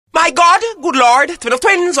God, good Lord, to the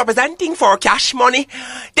twins representing for CashMoney.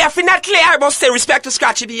 Definitely, I must say respect to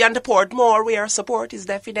Scratchy B and the Portmore, where support is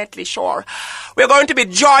definitely sure. We're going to be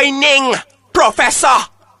joining Professor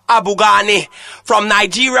Abugani from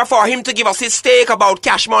Nigeria for him to give us his take about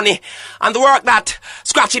CashMoney and the work that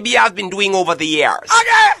Scratchy B has been doing over the years.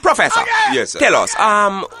 Okay. Professor, yes, sir. Tell us,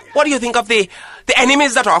 what do you think of the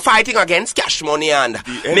enemies that are fighting against CashMoney and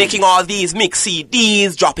making all these mix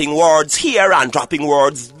CDs, dropping words here and dropping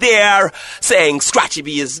words there, saying Scratchy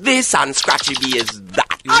B is this and Scratchy B is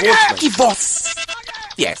that? Give us.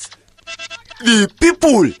 Yes. The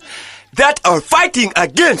people that are fighting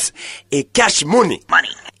against CashMoney.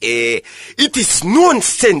 It is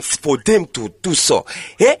nonsense for them to do so.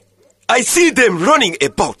 I see them running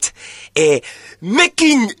about,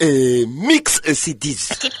 making mix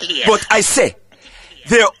CDs. But I say,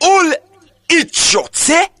 they're all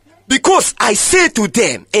idiots, because I say to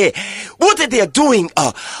them, what they are doing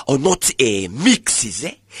are not mixes,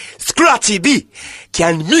 Scratchy B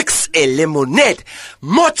can mix a lemonade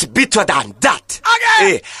much better than that.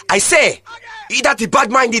 I say, that's a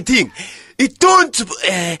bad-minded thing. It don't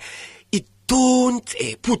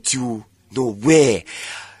put you nowhere.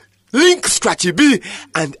 Link Scratchy B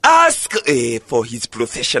and ask for his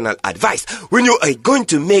professional advice when you are going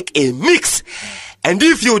to make a mix. And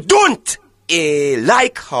if you don't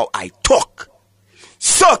like how I talk,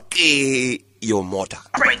 suck your mother.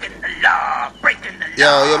 Breaking the law, breaking the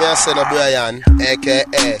law. Yo, you may say no Brian,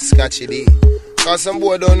 aka Scratchy B. Cause some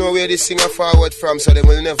boy don't know where this singer forward from, so they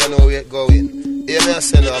will never know where it going. You may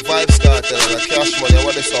say no Vybz, Kartel, and CashMoney,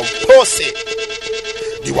 what is some pussy?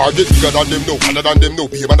 You are get bigger than them, no, better than them, no,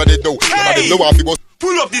 be better than them, no. None of them know how people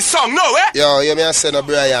pull up this song, no, Yo, you may say no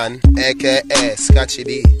Brian, aka Scratchy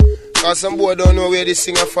B. Cause some boy don't know where this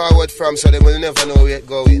singer forward from, so they will never know where it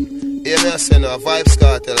going. You may say no Vybz,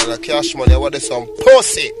 Kartel, and CashMoney, what is some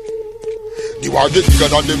pussy? You are get bigger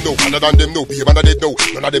than them, no, better than them, no, be better than them, no.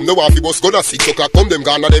 None of them know how people gonna 6 o'clock come, them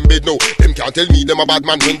gone on them bed, no. Them can't tell me them a bad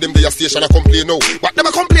man when them they a station a complain, no. What them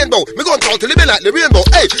a complain about? Me gon' talk till they be like the rainbow,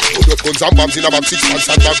 hey. Put up guns and bombs in about 6 months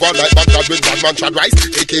and bag one like Baghdad when bad man tried rise.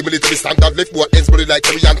 AK military standard left both ends bully like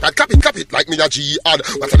Terry and Pad. Clap it like me a G-ad.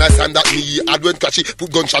 What an I stand that me ad when catchy.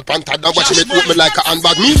 Put gunshot pan tad and watch him it me like a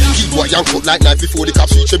handbag. Me keep boy young cut like knife before the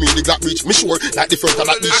cops reach me. The Glock reach me sure like the front of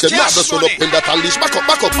that leash. Them not just run up in that unleash. Back up,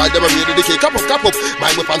 fight them and made the decay. Cap up.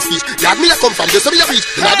 My weapon speech. Yard me a come from just so me a reach.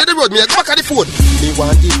 Then I did the road me a go back at the phone. Me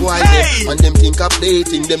want the boy and them think of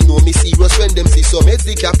dating. Them know me serious when them see some heads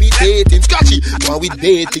decapitating. Scratchy, one with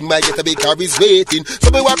dating, my get a big carries waiting.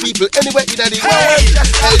 So me want people anywhere in the world.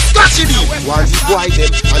 Hey, Scratchy me. Want the boy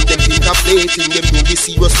them and them think of dating. Them know me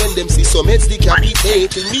serious when them see some heads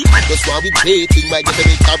decapitating. Me just one with dating, my get a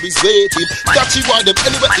big carries waiting. Scratchy want them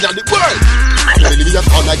anywhere in the world. Really me a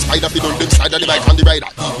call like spider feed on them side of the bike and the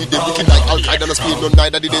rider. With them looking like Al-Qaeda no speed none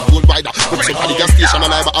neither did they gold rider. Put some at the gas station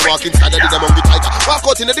and I walk inside and did them on the tiger. Walk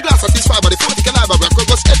out in the glass at this fiber, the 40 caliber, we are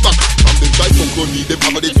go step back. From them try to go me, them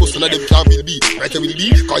have a dead first and them can't will be. Right will be,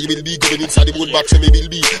 cause you will be going inside the boat box and me will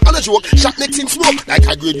be. And a joke, shot next in smoke, like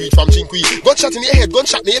I graduate from Chinqui. Gunshot in your head,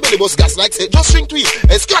 gunshot in your belly, bus gas like say, just shrink tweet.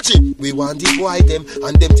 Hey, Scratchy, we want the boy them,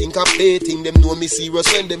 and them think of dating. Them know me serious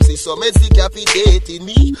when them see some heads decapitating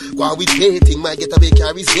me. While we dating, my get a big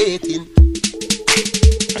carries waiting.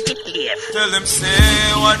 Tell them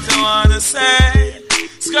say what you wanna say.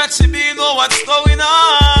 Scratchy B know what's going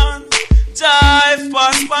on. Jive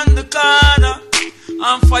past on the corner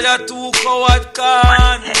and fire 2 coward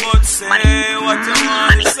can. But say what you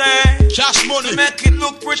wanna say. CashMoney make it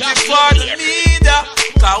look pretty for the media.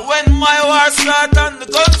 Cause when my war start and the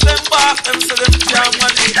guns them back, them so them can't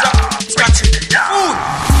manage that. Scratchy fool,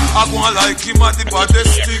 I gonna like him at the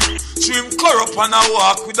baddest thing. Trim corrupt and I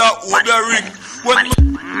walk with a Oda ring. When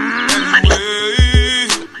anyway,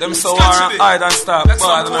 them so are hide and stop. But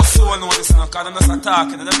I don't so know this now, cause them just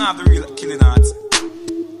attacking. They don't have the real killing arts.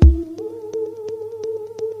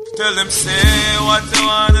 Tell them say what you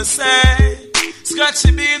wanna say.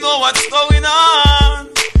 Scratchy B know what's going on.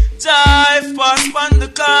 Jive past on the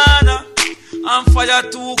corner and fire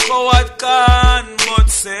 2 coward can. But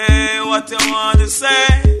say what you wanna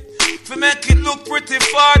say. To make it look pretty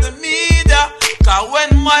for the media. Cause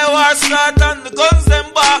when my war start and the guns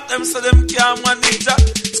them back, them so them can't manage that.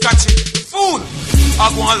 Scratchy fool, I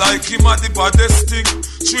gonna like him at the baddest thing.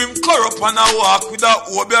 Trim corrupt and I walk with a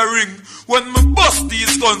Obeah ring. When me bust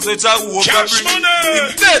these guns, it's a Obeah ring. Him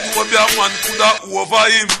dead Obeah man coulda over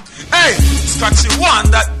him. Hey, Scratchy want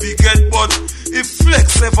that big head bud. If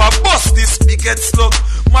Flex ever bust this big head slug,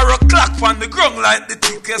 Maro clack on the ground like the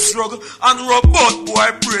thickest rug, and robot boy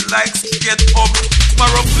brain like get up.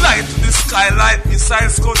 Maro fly to the sky like missile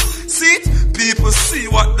scud. See it? People see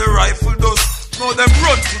what the rifle does. Now them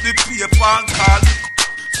run to the paper and call it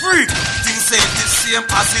free. Things ain't the same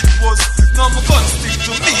as it was. Now my gun stick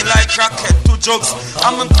to me like rocket to jugs.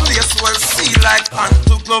 I'm a place well see like hand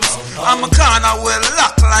to gloves. I'm a corner well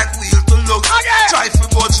lock like wheel to lugs. Try for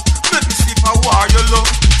budge, let me see if I war your love.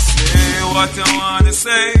 Say what you wanna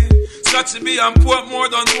say. Scratchy B and Portmore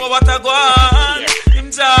don't know what I go on. Him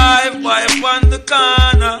drive by upon the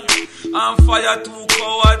corner and fire two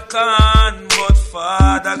coward can. But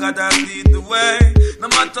Father gotta lead the way. No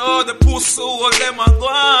matter how the pussy all them a go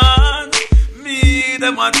on. Me,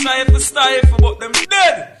 them a try to stifle, but them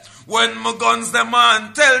dead. When my guns them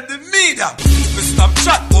on, tell the media we stop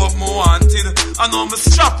chat of my wanted. I know me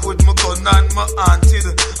strap with my gun and my haunted.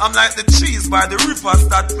 I'm like the trees by the rivers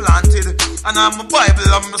that planted. And I'm a Bible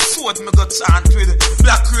and my sword me got chant with.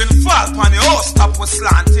 Black rain fall pan the house top was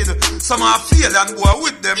slanted. Some are fail and boy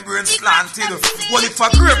with them brain slanted. Well if I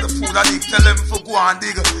grab the food I dig, tell them for go and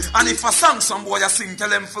dig. And if I sang some boy I sing, tell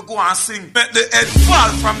them for go and sing. Make the head fall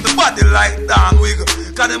from the body like Dan wig.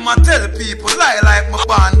 Cause them a tell people lie like my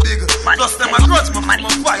band big. Plus them a grudge me for my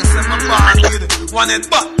voice and my band with. One head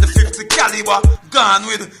back, the 50 caliber gone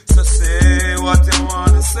with. So say what you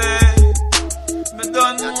wanna say. Me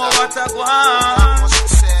don't know what I go on.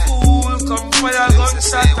 Fool, come fire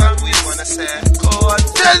gunshot and we wanna say.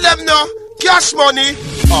 Tell them no, cash money.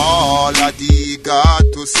 All I got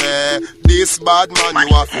to say, this bad man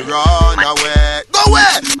you have to run away. Go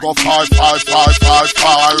away. Go far, far, far, far,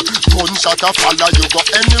 far. Gunshot a follow you, go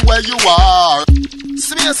anywhere you are.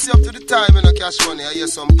 Space up to the time in a cash money. I hear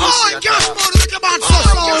some pussy. Oh, cash money, look about so.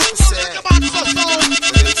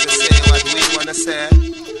 What we wanna say.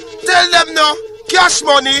 Tell them no, cash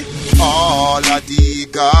money. All I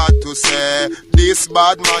got to say, this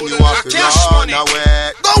bad man you have to run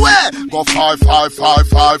away. Go away. Go far, far, far,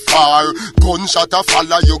 far, far. Gunshot a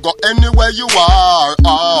follow you, go anywhere you are.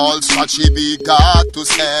 All Scratchy B got to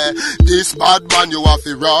say, this bad man you have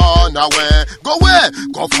to run away. Go away.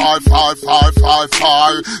 Go far, far, far, far,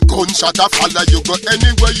 far. Gunshot a follow you, go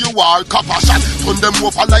anywhere you are. Copper shot, turn them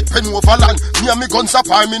over like pen over land. Me and me guns up,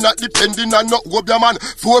 me not depending on no Obia man.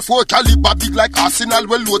 4-4 caliber big like Arsenal,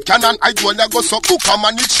 well load cannon. I don't go so cook a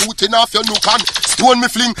man, it shooting off your nuke and stone me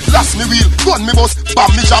fling, last me wheel, gun me bust,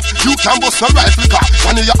 bomb me chop. You can bust no rifle car,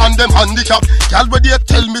 one of your hand them handicap. Girl where they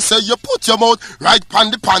tell me say you put your mouth right pan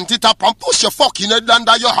the panty top and push your fucking head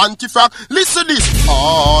under your anti-frack. Listen this,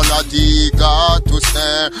 all I got to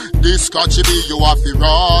say, this Scratchy B you have to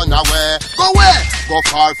run away. Go away, go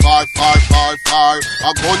far, far, far, far, far.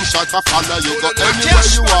 A gunshot a follow you, go anywhere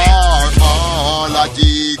you are. All I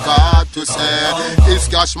got to say, is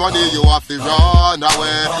cash money you have to run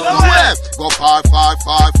away. Go away, go far, far,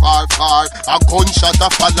 far, far, far. A gunshot a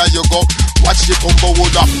follow you, go. Watch the combo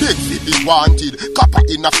would have big to be wanted. Copper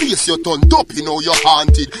in the face you turn up, you know you're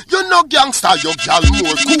haunted. You know gangster, your gal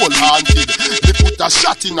more cool haunted. They put a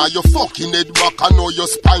shot in your fucking head back, I know your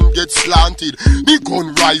spine gets slanted. Me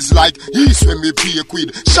gun rise like east when me pay quid.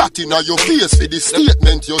 Shot in your face for the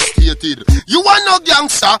statement you stated. You are no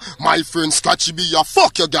gangster, my friend Scratchy B. You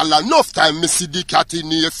fuck your gal enough time me see the cat in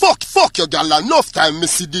here. Fuck your gal enough time me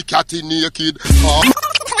see the cat in here, kid.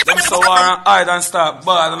 Them so war and hide and start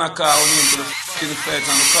ball and a car on into the fucking feds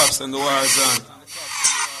and the cops and the war zone.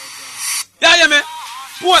 Yeah, me.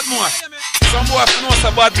 Portmore. Some boy know a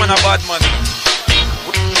bad man a bad man.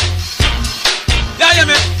 Yeah,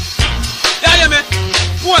 me.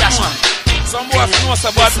 Portmore. Some boy know a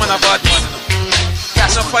bad man a bad man.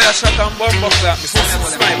 Catch a fire shot and bomb buckler.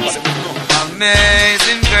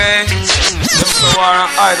 Amazing grace. Them so war and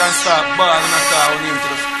hide and start ball and a car on into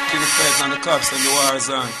the feds and the cops and the war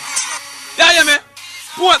zone. Yeah, me.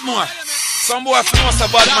 Portmore. Some boy know a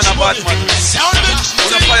bad man a bad man.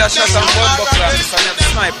 When a fire shot and bomb buckler, it's a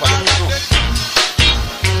sniper.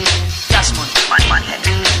 Cash money, money,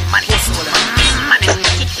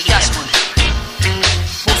 cash money.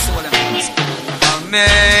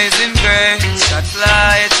 Amazing grace, shot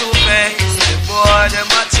fly through face. The boy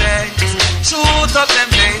them a chase. Shoot up them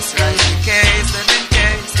days, rise in case, them in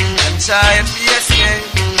case. Them try to escape,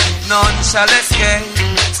 none shall escape.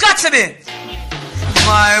 Scratchy B.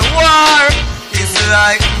 My war is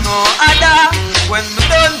like no other. When me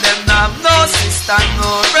done them have no sister, no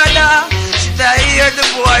brother. Should I hear the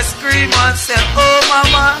boy scream and say, oh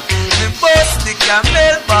mama. Me bust the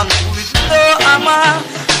camel back with no hammer.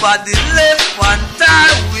 Body left one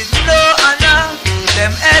time with no honor.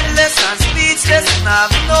 Them headless and speechless and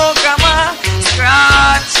have no grammar.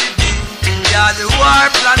 Scratchy B, you're the war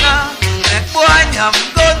planner. Make boy have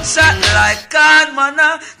gunshot like can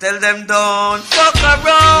manna. Tell them don't fuck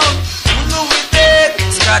around. Who know we dead?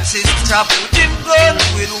 Scratch it, chop with him gun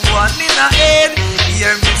with one in a head.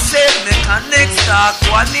 Hear me say, mechanics talk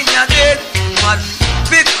one in your head. Man,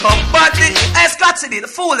 pick up body. I scratch it,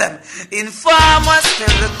 fool them. Informers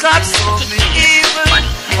tell the cops so me evil.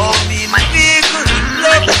 Oh me my vehicle,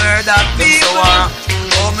 love murder people.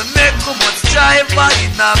 Oh me make too much driver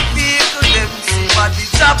in a vehicle. Them see body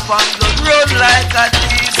chop and go run like a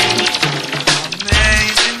diesel.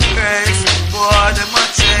 Amazing grace, boy them a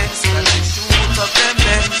chase. Got to shoot up them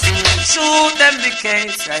legs, shoot them the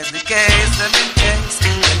case. Rise the case, them in case.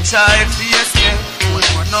 Them try to escape, one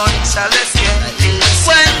more none shall escape.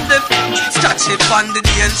 When the scratch it on the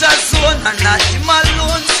danger zone, and not him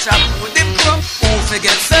alone. Strap with him from who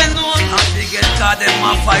forget send on, and forget cause them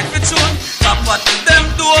a fight for tune. Tapa to them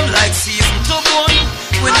dome like season to bone.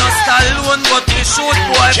 We no Stallone, but we shoot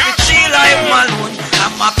boy we chill like Malone.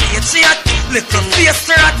 I'm a patriot, little face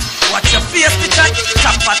rat. Watch your face to chat.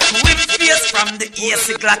 Tapa to him face from the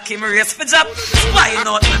AC Glock him race for job. Spying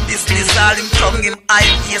out my business, all him tongue him eye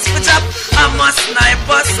face for job. I'm a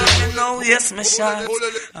sniper, so you know yes my shot.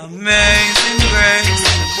 Amazing grace,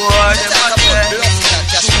 the boy them a take.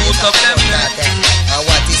 Shoot up them neck. And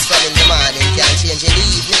what is from in the morning can't change in the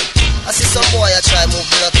evening. I see some boy I try move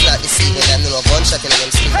blood clot this evening and no gunshot in them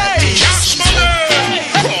skin.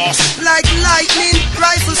 Like lightning,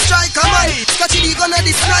 rifle strike a man. Scotchy D gonna the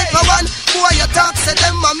sniper one. Boy you talk say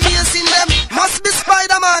them amazing them. Must be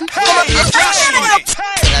Spider-Man. Come on, cash money.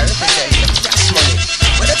 I represent cash money.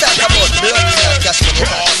 When I talk about blood clot, cash money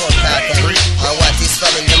talk about Kartel. And what is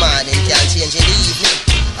from in the morning can't change in the evening.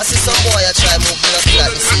 I see some boy I try move blood clot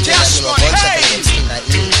this evening and no gunshot in them skin like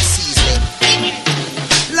me seasoning.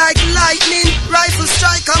 Like lightning, rifle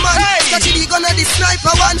strike a man. Scotchy D gonna the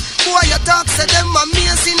sniper one. Boy you talk say them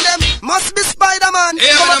amazing them. Must be Spider-Man.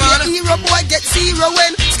 Come up here hero boy get zero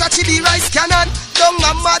when Scotchy D rise cannon. Down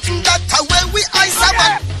a mountain that away we ice a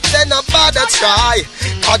man. Then a bother try,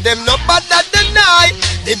 cause them no bother deny.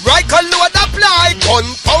 The bright load apply,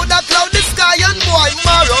 gunpowder cloud the sky and boy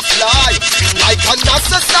marrow fly. Like a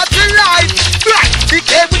NASA satellite.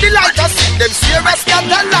 Decay with the light, I sing them serious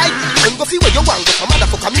satellite. And go see where you want, go for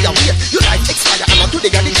motherfucker me a wait. Your life expire and until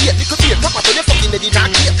they got the gate. Little beer, top up on your fucking head in a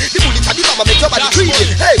gate. The bullet and the bomber make your body creepy.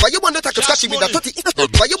 Hey, why you want to tackle Scotchy with a 30?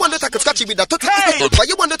 Why you want to tackle Scotchy with a 30? Why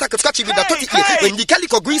you want to tackle Scotchy with a 38? When the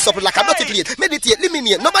calico grease up like a dirty plate. Meditate,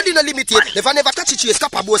 eliminate, nobody no limitate. Never catch it, chase,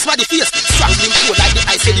 cap a bow, smaddy face. Strangling cool like the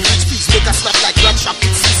ice in the fridge freeze. Make a snap like rat shop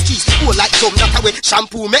with 6 cheese. Cool like some not away,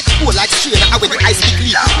 shampoo make. Cool like strainer away the ice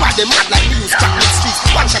big leaf. Why them mad like news, crack with streets.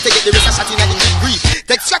 One shot to get the rest of shot in the big brief.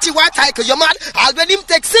 Take Scotchy white title, you mad? I'll when him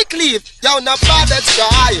take sick leave. Yo, no bother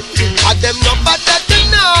try. And them no bother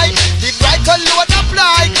deny. The bright load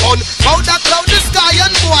apply. Gun powder cloud the sky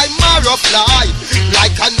and boy marrow fly.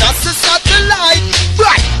 Like a NASA satellite.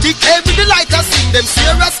 Bright, decay with the light and sing them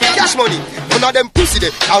serious cash money. None of them pussy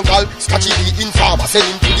they can't call Scotchy the informer. Send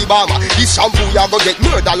him to the bomber. This shampoo you go get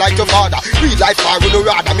murder like your father. Real life far no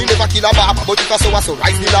rather. Me never kill a barber, but if I so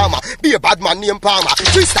rise the llama. Be a bad man named Palmer.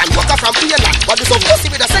 Tristan walker from Piedland. But do some pussy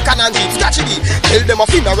with a second hand jeep. Scotchy the tell them a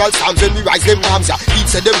funeral psalms when we rise them palms ya. He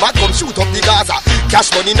said them bad come shoot up the Gaza.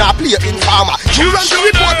 Cash money now play informer. You run to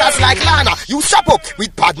reporters like Lana. You strap up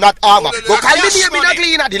with pad not armor. Go call me name in a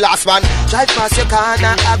cleaner. The last man drive past your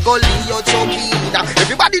corner. I go leave your chokina.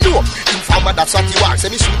 Everybody know informer that's what you are. Say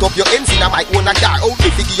me shoot up your ends in a my own a car. Oh me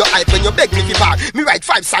figure your hype when you beg me fi bar. Me write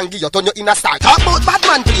 5 songs you turn you in a star. Talk about bad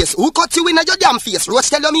man place. Who cut you in a your damn face? Roach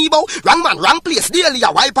tell you me bow. Wrong man wrong place. Daily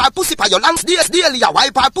a wipe our pussy pa your lungs. Daily a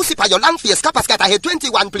wipe our pussy pa your long face. Kappa scatter head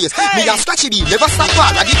 21 place. Me and Scotchy D never stop war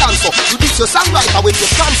at the dance so. You this your songwriter when you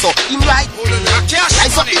stand so. Him right.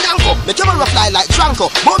 Rise up the danko. Make your man fly like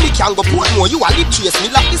Tranko. Mommy can go put more. You a lip trace. Me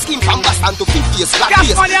lock the skin from Boston to 5th face. Black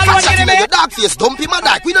face. Catch shot in your dark face. Dump him a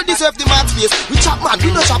dark. We don't deserve the mark space. We chop man.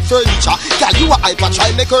 We no chop furniture. Girl you a hyper.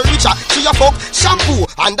 Try make her richer. She a fuck shampoo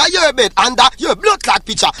under your bed. Under your blood clot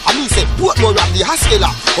picture. And me say put more of the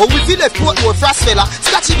hospital. Or we feel left put more frost fella.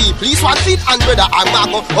 Scotchy D please one feet and brother. And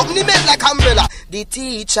Marco up the bed like umbrella. The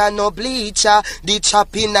teacher no bleacher. The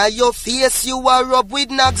chop in your face you a rub with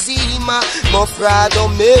Noxema. Mafrado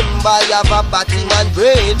member you have a Batman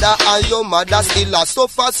brother. And your mother still a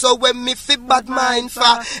suffer. So when me fi bad mind for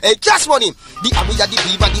hey cash money. The area the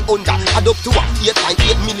beaver the under. Add up to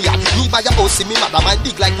 8.8 million. Me buy a house see me mother man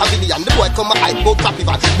big like pavilion. The boy come a hype go crappy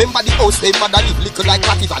van. Remember the house they mother live little like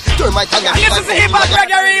crappy van. Turn my tongue and this is the HipHop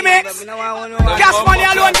reggae remix. Cash money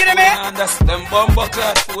alone get me. Them bumbo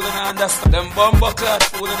clad fool and understand. Them bumbo clad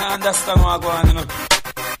fool and understand what I go on, you know.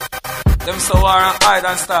 Them so war and hide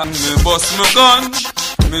and start. Me bust me gun.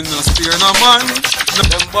 Me no spear no man.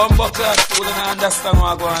 Them bumbo clad fool and understand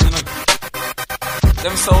what I go on, you know.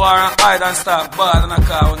 Them so war and hide and start bad and a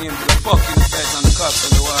car on him to the fucking feds and the cops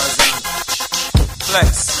and the war zone.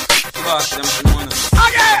 Flex. Give out to them for the money.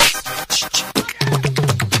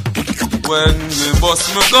 When me bust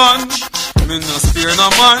my gun, me no spare no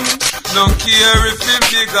man. Don't care if him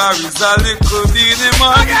big or is a little beanie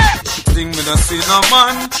man. Thing me no see no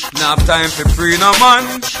man, nah have time for free no man.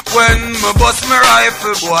 When me bust my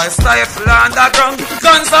rifle, boy stifle underground.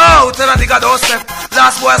 Guns out, tell a nigga don't step.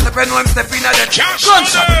 Last boy step and know him step in a death.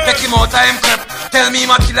 Gunshot, take him out time crap. Tell me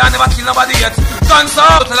my killer never kill nobody yet. Guns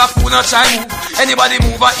out, tell a fool not try move. Anybody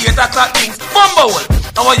move at 8 o'clock news. Bumble,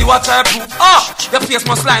 how are you a try proof? Your face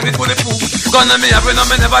must line with bulletproof. Gun on me, every no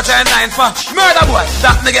me never try 9 for. Murder boy,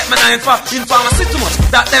 that me get me 9 for. In pharmacy too much,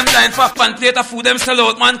 that them blind for. Pan plate of food them sell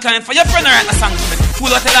out mankind for. Your friend write a song to me.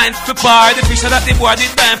 Full of the line to bar the fish that the boy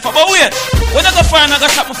did time for. But wait, when I go find I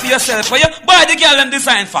go shop me for yourself. For you buy the girl them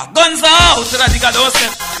design for. Guns out, so that the girl don't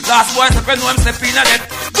step. Last boy step and know him step in a dead.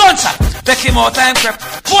 Gunshot, take him out time crap.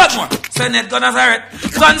 Portmore, send it gun Nazareth.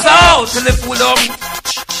 Guns out, till the fool on me.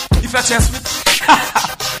 If you chest me.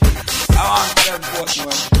 I want them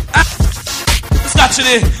Portmore.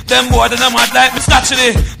 Scotchily, them boy they not mad like me.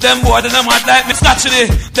 Scotchily, them boy they not mad like me. Scotchily,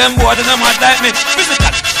 them boy they not mad like me.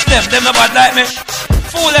 Physical, them not bad like me.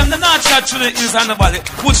 Fool them, they not chat to the hills and the valley.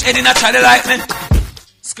 Which Eddie not try to like me.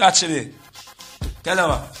 Scotchily, tell her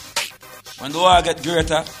what. When the war get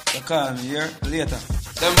greater, you call me here later.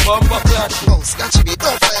 Them bumper clock. Oh, Scotchily,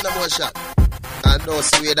 don't find no more shot. I don't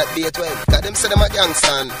see where that date went. Cause them say them a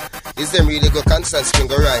gangster. Is them really go constant spring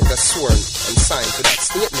go right a sworn and sign to that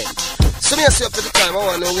statement. So me say up to the time I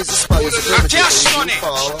want to know is the spy is the CashMoney.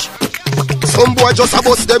 Some boy just a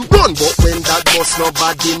bust them gun, but when that bust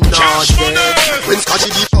nobody not dead. When Scotchy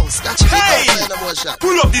be found, Scotchy be found, no more shot.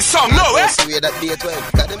 Pull up this song now, eh? See where that date went.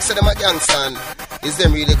 Cause them say them a gangster. Is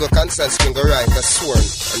them really go constant spring go right a sworn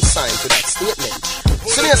and sign to that statement.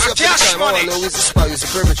 So me say up to the time I want to know is the spy is the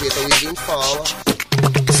perpetrator within power.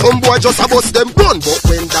 Some boy just a bust them gun, but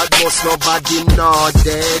when that bust nobody not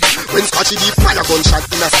dead. When Scotchy be fire gunshot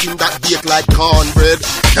in a skin that bake like cornbread.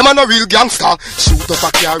 Them a no real gangster, shoot up a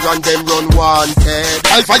car and them run wanted.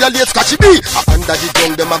 I violate Scotchy be, under the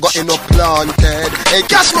ground them a go end up planted. Hey,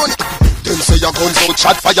 CashMoney. Them say your guns out,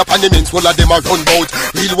 shot fire pan the men's, all of them a run bout.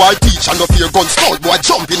 Real war teach and no fear gun scout. Boy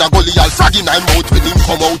jump in a gully, I'll frag in I'm out when him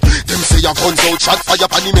come out. Them say your guns out, shot fire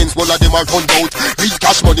pan the men's, all of them a run bout. Real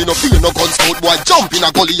CashMoney, no fear no gun scout. Boy jump in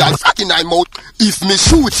a gully, I'll frag in I'm out. If me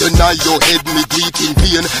shoot you now your head, me do it in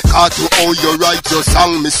vain. Cause to how you write your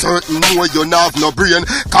song, me certain know you have no brain.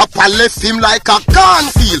 Copper left him like a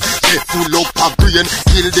cornfield, get full up a brain.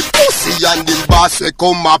 Kill the pussy and him boss, we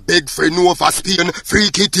come a beg for no over Spain.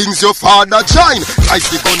 Freaky things your father join, like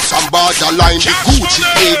the guns and borderline. The Gucci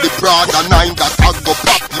pay the Prada 9, that tag go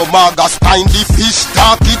pop your maga spine. The fish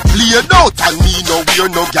talk it played out, and me no wear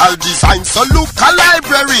no gal design. So look a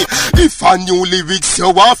library, if a new lyrics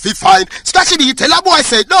you want to find. Scratchy D tell a boy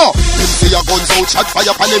say no. Them say your guns out, shot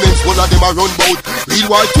fire pan the men's, one of them a run bout. Real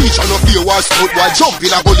war teacher no fear war scout. Boy jump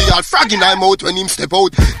in a gully, all fragging I'm out when him step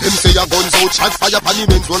out. Them say your guns out, shot fire pan the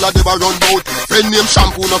men's, one of them a run bout. Friend name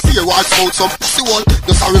shampoo no fear war scout. Some pussy wall,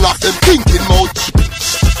 just a run off them thinking mouth.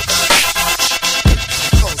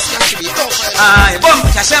 Aye, bum,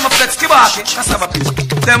 cash em up, let's keep walking. Cassava people.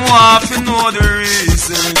 Them want to know the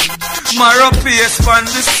reason. Marrow paste on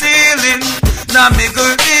the ceiling. Now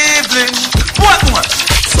middle evening. What more?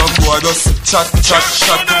 Some boy just chat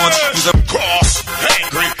too much. He's a cross,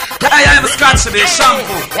 angry. I am a Scotch today,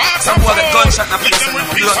 shampoo. Some boy get gunshot in a place and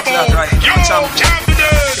blood clot right in the shampoo.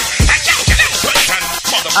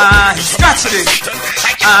 Aye, Scotch today.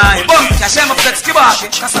 Aye, bum, cash em up, let's keep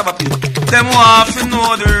walking. Cassava people. Them want to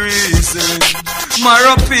know the reason.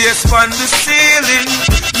 Marrow paste on the ceiling.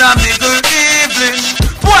 Now middle evening.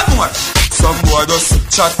 What more? Some boy just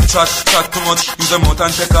chat too much. Use them out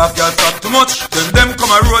and take off, girl talk too much. Then them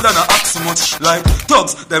come a road and a act too much. Like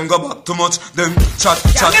thugs, them go back too much. Them chat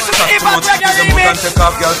too much. Use them out and take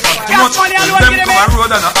off, girl talk too much. Then them come a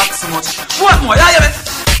road and a act too much. What more? Yeah, yeah, man.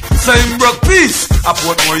 So him broke peace. I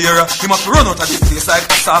put more here. He must run out of the place like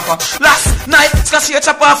a suffer. Last night, Scotchy a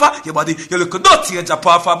chop off. Your body, you look dirty a chop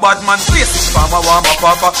off. Bad man face is farmer, warm up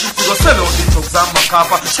off. You go sell out the thugs and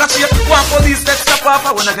macapa. Scotchy, one police that chop off.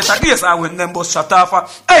 When I get a case, I win them bus shut off.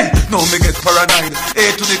 Hey, now me get paranoid. A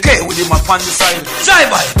to the K with him up on the side.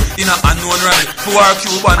 Drive by in a unknown ride. 4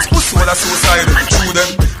 Cubans, pussy with a suicide. Through them,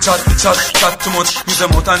 chat too much. Use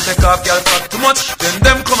them out and take off, girl talk too much. Then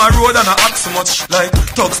them come a road and a act so much. Like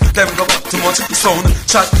thugs. Them go back too much, sound,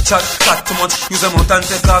 chat too much. Use them out and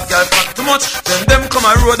take off, girl, fuck too much. Then them come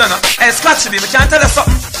a road and a hey, Scotchy, me can't tell you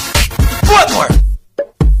something. What more?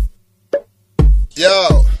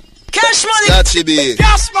 Yo, Cash CashMoney. Scotchy B.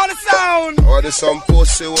 CashMoney sound. Or there's some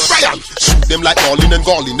pussy one. Brian, shoot them like Marlin and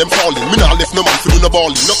Garlin, them falling. Me nah left no man for do no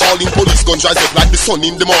balling. No calling police, gun rise up like the sun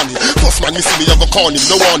in the morning. First man me see me, I go call him,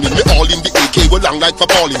 no warning. Me all in the AK, we long like for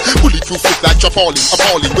Pauline. Bulletproof flip like Trapalling,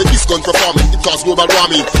 appalling. When this gun performing, it cause global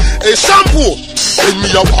warming. A shampoo. When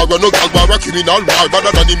me a war, no gal war, a criminal war.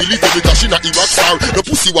 Rather than the military, because she not Iraq star. No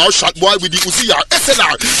pussy war, shot boy with the Uzi R,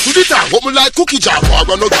 SLR. To the time, what me like cookie jar war.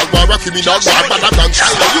 No gal war, a criminal war. Rather than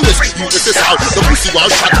China, USSR. No pussy war,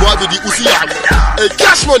 shot boy with the Uzi R. Hey,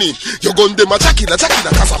 CashMoney. You gun them a Jackina,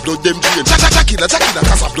 cause I blood them drain. Jackina,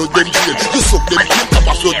 cause I blood them drain. You suck them drain, top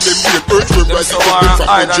of blood them drain. Earthworm rise up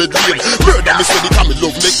from 100 lane. Murder me say the camel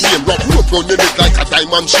love make name. Rock rope round the neck like a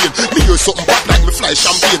diamond chain. Me hear something back like me fly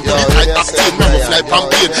champagne. Put it like octane, man me fly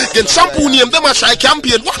pampain. Get shampoo name, them a try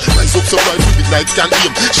campaign. What? Rise up some rifle with night can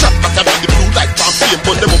aim. Shot better than the blue like pampain.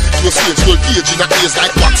 Burn them up to a stage, gold cage in a place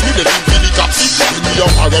like wax. Me let him feel the cops. When me a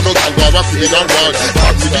war, no gal war, a criminal war.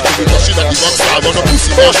 Bad with it, we machine at the rock star. On a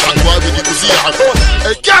pussy war, shot war with the pussy R.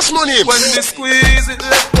 Hey, CashMoney. When they squeeze it,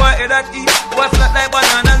 left boy head at eat. Boy flat like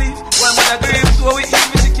banana leaf. Boy mother grave, so we eat,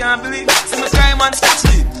 me she can't believe. See me crime and scotch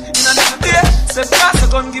leaf. In a little day, say pass a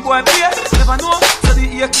gun, give boy beer. Never know, so the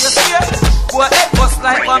ear case here. Boy head bust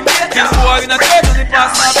like one beer. Kill boy in a church and the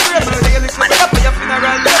pass my prayer. Murder you lick up for your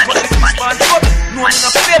funeral day. But the fish man up, no one in a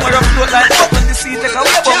flame or a float like up. When the sea take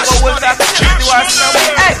away, but go hold that shit. The war start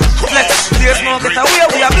away, hey, flex. There's no get away,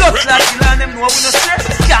 we are blood clot. Kill and them know we no straight.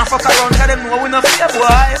 Can't fuck around, cause them know we no fear.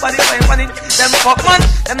 Boy, body fine funny. Them fuck man,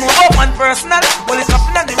 them know about man personal. Well it's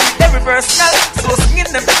nothing and they read every personal. So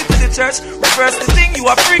singing them to the church. Reverse the thing, you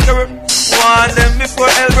a freak. Want them before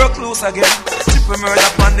hell broke loose again. Triple murder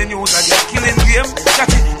on the news again. Killing game,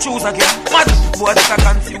 catch it, choose again. Mad, boy they are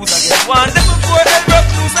confused again. Want them before hell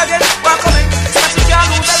broke loose again. One coming, catch it, can't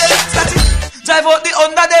lose again. Catch it, drive out the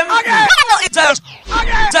under them.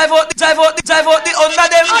 Drive out the under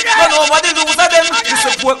them. Run over the loser them. You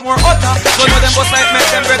support more utter. Don't know them bust like make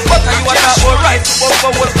them break butter. You are that alright. Go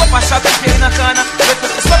work up and shot you in a corner. Let me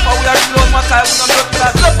suffer, we are real on my car. We don't look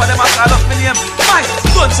that love for them. I call up my name. My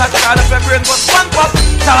gunshot call up your brain bust one pop.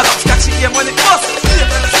 Call up scratchy game when it bust. Play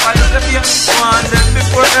for the spine of the game. Want them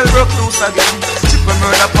before hell broke loose again. Triple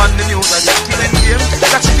murder upon the news again. Killing game,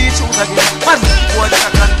 scratchy the choose again. Man, boy they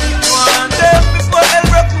are confused. Want them before hell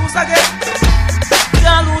broke loose again.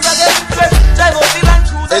 Can't lose again. Drive out the land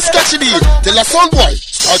cruise again. Hey, Scratchy D, tell a son boy.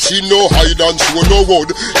 Scratchy no hide and show no word.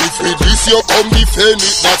 If with this you come defend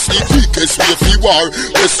it, that's the quickest way for war.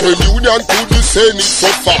 Western Union to the Senate so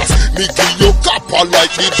fast. Me give you copper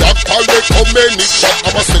like the doctor recommend it. Shot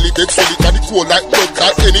I'ma sell it and the cold like blood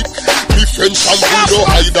clot in it. Me friend shampoo no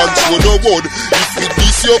hide and show no word. If with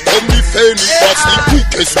this you come defend it, that's the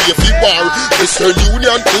quickest way for war. Western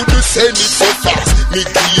Union to the Senate so fast. Me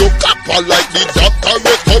give you copper like the doctor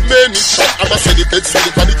recommend it. Shot I'ma sell it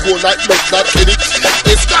and the cold like blood clot in it.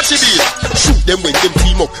 It's Scratchy B. Shoot them when them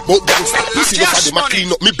team up. Bout gangsta. Pussy up and them a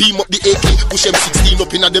clean up. Me beam up the AK. Push them 16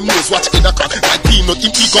 up in a them nose. Watch head a crack. Like peanut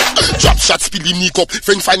him peak up. Drop shot spill him leak up.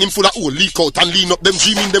 Friend find him full of hole leak out and lean up. Them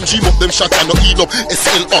dream up. Them shot and no heal up.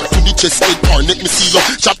 SLR to the chest head or neck me seal up.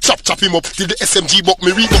 Chop him up till the SMG buck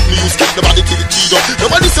me read up. Me use kick nobody till it lead up.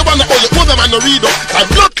 Nobody say wanna all you other man no read up. And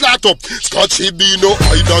blood clot up. Scratchy B no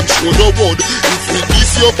hide and show no word. If with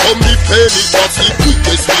this you come me penny. That's the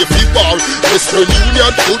quickest way for bar. Western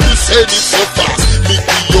Union to the Senate so fast. Me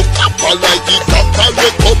give you copper like the doctor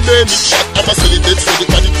recommend it. Shot I'ma sell it so the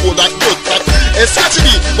body cold like blood clot. Hey, Scratchy D,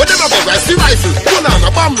 when them a go rise the rifle, pull on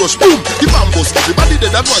a bomb rush, boom, the bomb bust. Everybody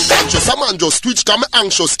dead at one conscious, a man just twitch, come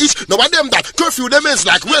anxious. Each, now of them that curfew them ends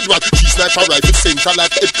like red rat. Three sniper rifle center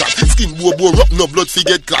like head clot. Skin bore up, no blood fi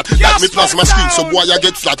get clot. Like me plasma screen, so boy I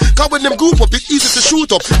get flat. Cause when them group up, it easy to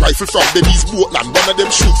shoot up. Rifle from them East Boatland, one of them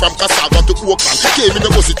shoot from Cassava to Oakland. Came in the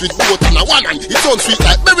bus it with boat and a one hand. It sounds sweet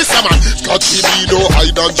like berry salmon. Scratchy B no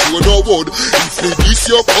hide and show no word. If you this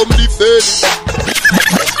you come defend.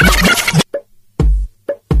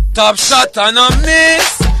 Top shot and a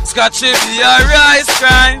miss. Scratchy be a rise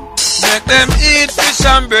crime. Make them eat fish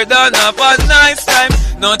and bread and have a nice time.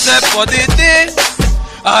 Not up for the things.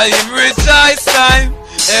 I am rejoice time.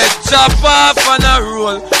 Head chop off and a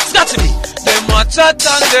roll. Scratchy be. Them a chat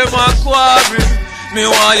and them a quarrel. Me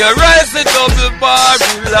want you rise the double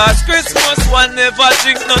barrel. Last Christmas one never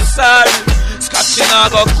drink no sorry. Scratchy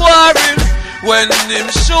now go quarrel. When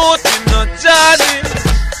him shoot him not Johnny.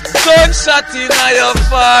 Gunshot in your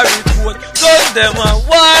forehead, boat. Gun them a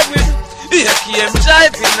warring. Here came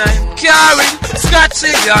driving and carrying.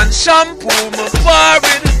 Scratchy and shampoo me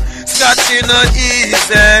pouring. Scratchy no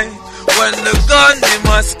easy. When the gun him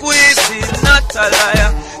a squeeze, he not a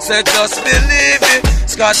liar. Say just believe it.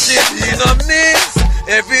 Scratchy be no miss.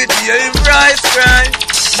 Every day him rise crime.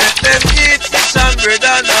 Let them eat fish and bread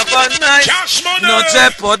and have a night. No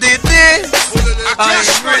jeopardy this. I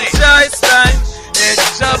am rejoice time.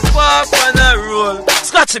 Extra pop on a roll.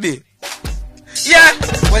 Scratchy B. Yeah,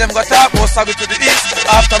 when them got talk about Sabi to the east.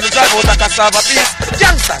 After me drive out a cassava piece.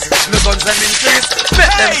 Gangsters, the guns them increase.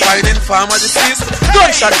 Bet them finding farmer deceased.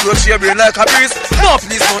 Gunshot blows your brain like a breeze. No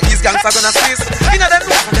please, no east gangster gonna squeeze. You know them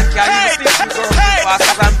know them can't even speak. We go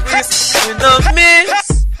faster than priest. We don't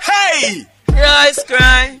miss. Hey! Rise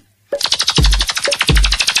crime.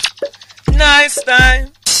 Nice time.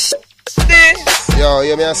 Yo,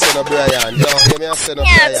 you me a son of Brian. Yo, you me a son of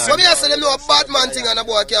Brian. So me a say them know a bad man thing and a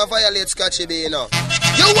boy can't violate Scotchy B, you know.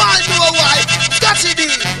 You want to know why? Scotchy B.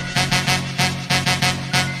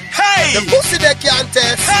 Hey! The pussy they can't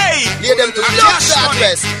test. Hey! Lay them to blood clot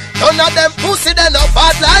rest. None of them pussy they no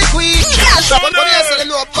bad like we. So me a say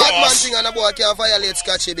them know a bad man thing and a boy can't violate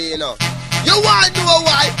Scotchy B, you know. You want to know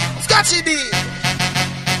why? Scotchy B.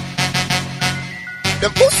 The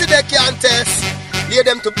pussy they can't test. Lay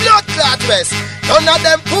them to blood clot rest. None of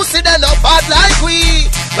them pussy they no bad like we.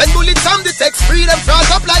 When bullets from the text free them froze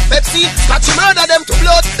up like Pepsi. Scotchy murder them to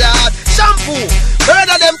blood clot. Shampoo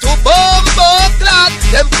murder them to bumbo clot.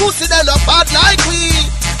 Them pussy they no bad like we.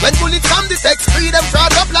 When bullets from the text free them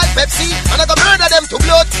froze up like Pepsi. And I go murder them to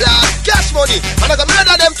blood clot. Cash money and I go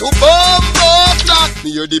murder them to bumbo clot.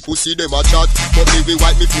 Me hear the pussy them a chat, but me we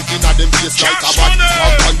wipe me foot inna them face like a bat.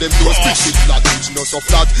 Walk on them doors, big flat, which no so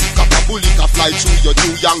flat. Cap a bullet a fly through your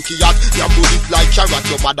new Yankee yacht. Your bullet like carrot,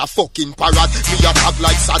 your motherfucking parrot. Me a tag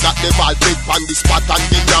like Sadat, them all dead pan the spot. And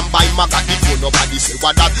me yam by magat, the phone nobody say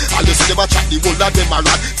what that. All you see them a chat, the whole of them a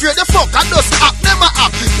rat. Fear the fuck and just act, them a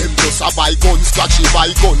act. Them just a buy gun, Scotchy buy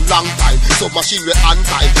gun long time. Submachine and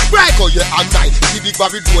time, break out your hand nine. The big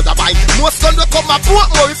barrel road a mine. Most gun will come a boat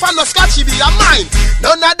more if I no Scotchy be a mine.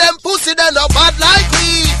 None of them pussy they no bad like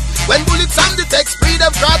we. When bullets on the text free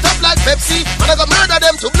them froth up like Pepsi. And I go murder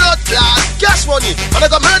them to blood clot. Cash money. And I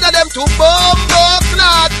go murder them to bumbo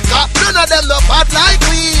clot. None of them no bad like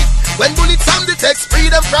we. When bullets on the text free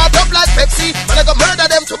them froth up like Pepsi. And I go murder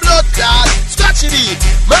them to blood clot. Scratchy B.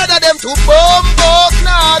 Murder them to bumbo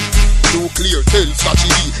clot. Nuclear, tell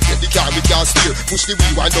Scotchy B. Get the car, me can't steer. Push the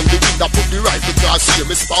wheel, wind down the window, put the rifle cross here.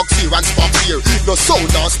 Me sparks here and sparks here. No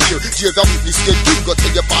sound or spear. Hear the witness get king, go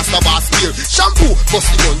tell your pastor boss spear. Shampoo,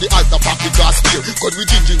 bust it on the altar, pop the grass spear. Cut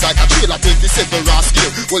with ginging like a trailer, 27 raw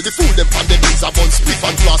spear. Well, the fool them pan them wings, a bun spliff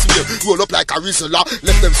and glass spear. Roll up like a rizzler,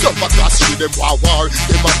 let them slump across through them war.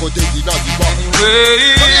 Them a go dead in a the bar.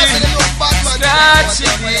 Anyway, Scotchy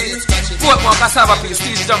B. Put more cassava piece,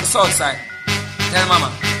 teach jump southside. Tell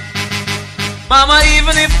mama. Mama,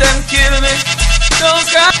 even if them kill me, don't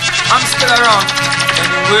cry, I'm still around.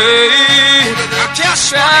 Anyway,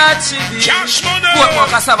 Scotchy B. Put more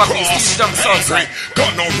cassava piece, teach jump southside.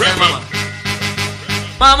 Got no rebel.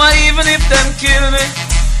 Mama, even if them kill me,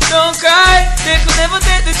 don't cry, they could never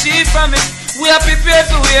take the chief from me. We are prepared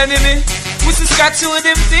for the enemy. We see Scotchy with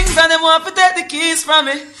them things and them want to take the keys from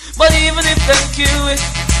me. But even if them kill me,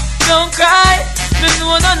 don't cry, me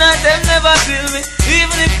know none of them never kill me.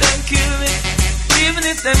 Even if them kill me, even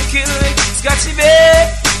if them kill me, Scotchy B.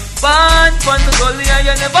 Born from the gully and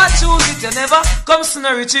you never choose it, you never comes to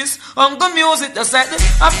no riches. Hunger music, just like the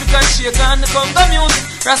African shaker and the Congo music.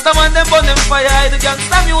 Rastaman them burn them fire, the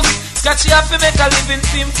gangster music. Scotchy have to make a living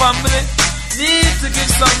for him family. Need to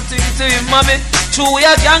give something to him mommy. True we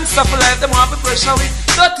are gangster for life, them want to pressure with.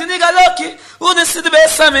 Dirty nigga lucky, who they see the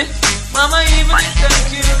best of me. Mama even if them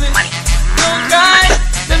kill me, don't cry,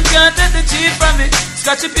 them can't take the chief from me.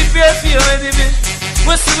 Scotchy prepare for your enemy.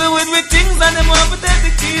 We see me with things and them want to take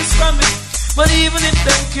the keys from me. But even if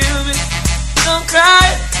them kill me, don't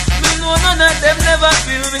cry, me know none of them never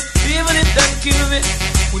feel me. Even if them kill me,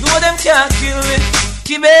 we know them can't kill me.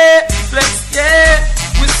 Keep it, flex, yeah.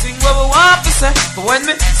 We sing what we want to say. But when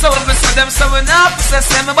me, so when we see them, so we not to say.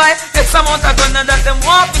 Say me boy, it's amount of gun that them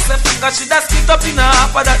want to say. Finger she that split up in a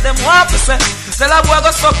half that them want to say. Tell a boy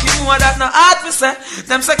go suck him more that no hard to say.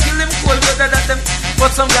 Them say kill him cold blooded that them.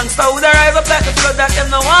 But some gangster would rise up like the flood that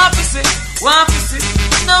them no want to see. Want to see,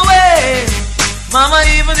 no way. Mama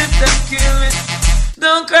even if them kill me,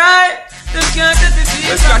 don't cry. Them can't take the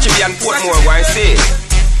tears. Let's catch you and put more wine see.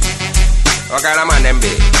 What kind of man them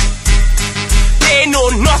be? They know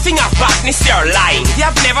nothing of badness, they're lying. They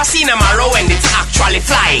have never seen a marrow when it's actually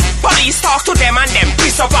flying. Police talk to them and them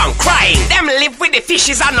piss up and crying. Them live with the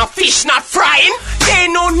fishes and no fish not frying.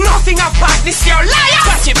 They know nothing of badness, they're liars.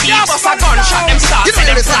 But if you bust a gunshot, them start to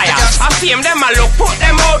them flyers. I fame them a look, put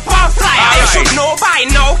them out for flyers. You should know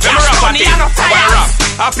by now, cash money and no fires.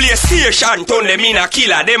 A a PlayStation, turn them in a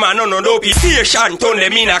killer. Them a no dopey. Station, turn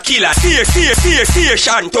them in a killer.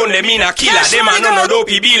 Station, turn them in a killer. Them a no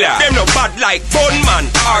dopey biller. Them no bad like Gunman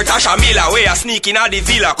or Tasha Miller. Where a sneaking at the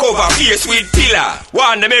villa, cover face with pillar.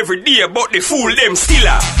 Want them every day, but the fool them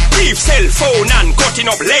stiller. Thief cell phone and cutting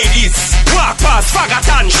up ladies. Walk past faggot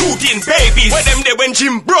and shooting babies. Where them they when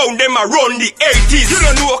Jim Brown them a run the 80s. You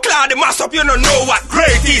don't know Claude the mass up, you don't know what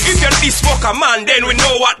great is. If you're this fucker man, then we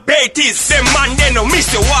know what bait is. Them man they no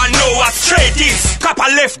miss you, want know what straight is. Copper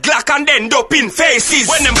left Glock and then dope in faces.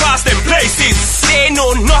 When them pass them places, they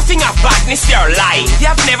know nothing of badness, they're lying. They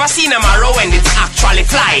have never seen a marrow when it's actually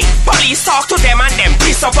flying. Police talk to them and them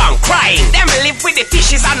piss up and crying. Them live with the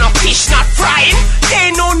fishes and no fish not frying.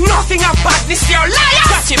 They know nothing of badness, they're liars.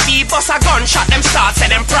 Got your beat, bust a gunshot, them start say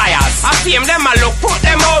them priors. I fame them a look, put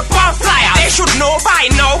them out on flyers. They should know by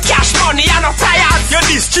now, cash money and no flyers. Yeah,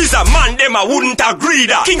 this cheese a man, them I wouldn't agree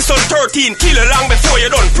that. Kingston 13, kill a long before you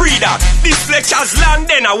done pre that. This lecture's long,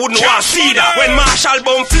 then I wouldn't want to see that. When Marshall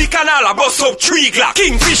bum flick and all, I bust up 3 Glock.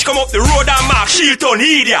 Kingfish come up the road and mark Shilton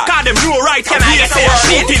idiot. Cause them know right how they say a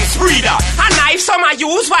shooting spree that. A knife some I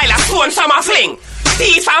use while a stone some I fling.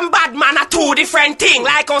 Thief and bad man are 2 different things.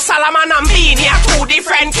 Like on Solomon and Beanie are 2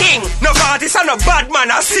 different king. No artist and no bad man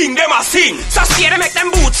a sing, them a sing. So stay to make them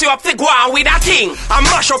boots you up to go on with a thing. And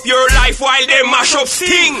mash up your life while they mash up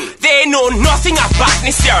Sting. They know nothing of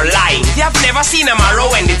badness, they're lying. They have never seen a marrow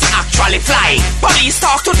when it's actually flying. Police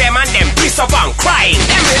talk to them and them piss up and crying.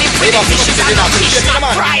 Them live with the fishes and the fish not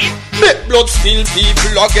crying. Make blood spill,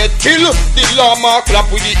 people a get killed. The llama clap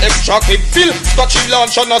with the extra clip fill. Scotchy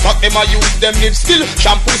launch and attack them a use them live still.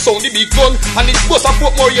 Shampoo sound the big gun and it goes up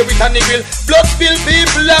more here with a niggle. Blood spill,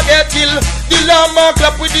 people a get killed. The llama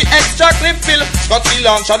clap with the extra clip fill. Scotchy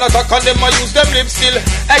launch and attack and them a use them live still.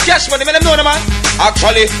 Hey, cash money, man, them know the man.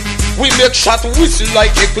 Actually, we make shot whistle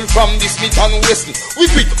like Eccles from the Smith and Wesson. We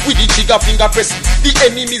quick with the trigger finger pressing. The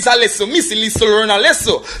enemies a lesson, missile learn a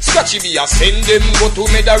lesson. Scotchy be a send them go to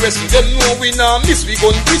meda wrestle. Them know we nah miss, we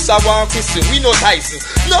gon' twist our one Christian. We no Tyson,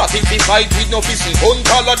 nothing to fight with no fishing. Gun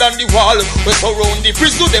taller than the wall, we surround the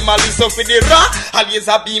prison. Them a listen for the ra, a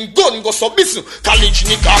laser beam gun go submission. College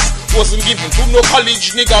niggas wasn't given to no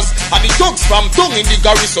college niggas. And the thugs from tongue in the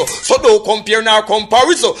garrison. So don't compare nor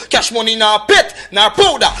comparison. Cash money nor pet, nor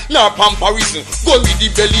powder, nor pamparison. Gun with the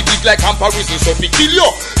belly big like comparison. So we kill you.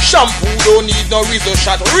 Shampoo don't need no reason.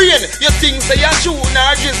 Shot rain, you think say a chew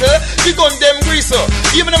nor drizzle. The gun them greaser.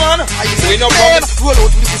 Even the man, we no problem. Roll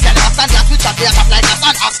out with the stand up and glass. We chat we a top like glass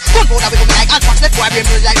and axe. Gun powder we come like anthrax. Let boy brain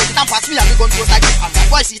roll like this and pass me and we gun close like this and that.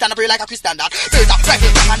 Boy see it and pray like a Christian that. Bird of rifle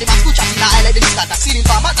and the man school chat in a eye like the list that. Ceiling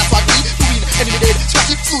farmer, that's what we doing. Enemy dead,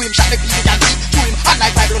 scratch it, slew him, shot the people can see. Chew him, and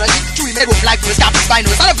like 5 blood chew him, head up like birds, cap his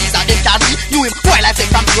spinals. And the bees that them can read. Knew him, boy life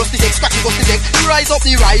take from the rusty deck. Scratch him, bust the deck. You rise up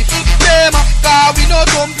the rifle. Them, car we no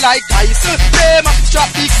jump like Tyson. Them, strap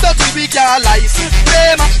big stuff till we can't license.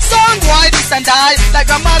 Them, song boy this and die. Like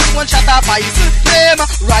grandma's one shot a bison. Them,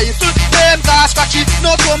 rifle. Them, car scratch it,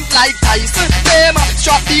 no jump like Tyson. Them,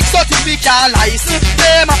 strap big stuff till we can't license.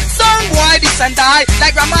 Them, song boy this and die.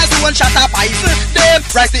 Like grandma's one shot a bison. Them,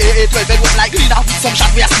 rise the AA-12 head up like Lena. With some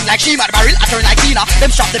shot we a sing like Shima. The barrel a turn like Tina.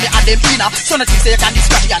 Them strap them and them Tina. So nothing say you can be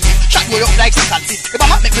scratchy and shot way up like 6 and 6. If I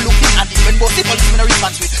make me look in and when both the police in a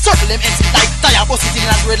response with circle them ends like tire. Bust it in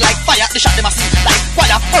and spread like fire. They shot them a sing like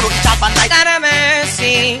fire. Or the chop and like Not a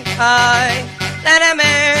mercy, I. Not a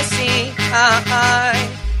mercy, I.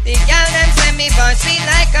 The girl them send me voice sweet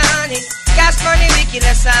like honey. Cash money we kill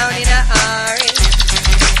a sound in a hurry.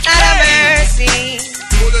 Not a mercy.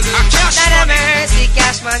 Not a mercy,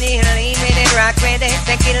 cash money, lean with it, rock with it,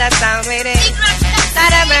 tequila sound with it.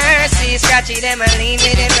 Not a mercy, scratchy them, lean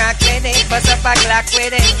with it, rock with it, bust up a clock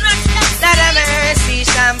with it. Not a mercy,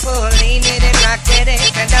 shampoo, lean with it, rock with it,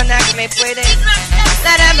 and down that clip with it.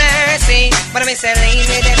 Not a mercy, but I say lean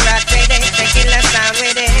with it, rock with it, tequila sound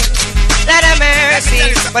with it. Not a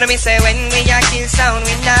mercy, but I say when we a kill sound,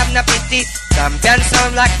 we not have no pity. Champion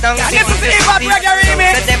sound like down city. So set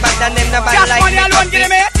them back and them no bad like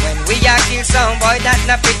me. When we a kill sound, boy that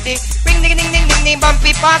no pretty. Ring ding ding ding ding ding,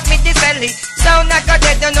 bumpy pass me the celly. Sound not got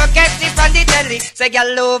dead, don't no catch this on the telly. Say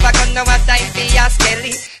girl over, come no have time for your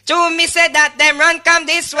skelly. To me say that them run come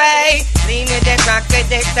this way. Lean with it, rock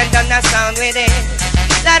with it, and done a sound with it.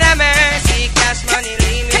 Lot of mercy, cash money,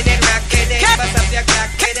 lean with it, rock with it, bust up your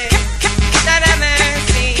clock with it. Lot of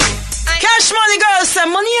mercy. Cash money, girls,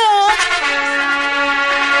 some money out.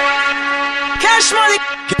 Cash money.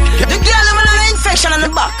 The girl have an infection on the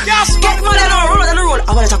back. Get money on the road.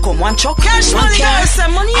 I want it to come. One truck. Cash money, girls,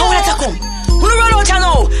 some money out. I want it to come. Who the run out you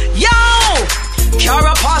know? Yo!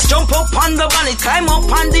 Cara pass, jump up on the bonnet, climb up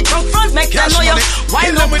on the truck front, make them know you.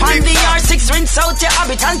 Wind up on the R6, rinse rinse out your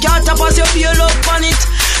habit and can't tap as you feel up on it.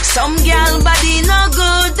 Some girl body no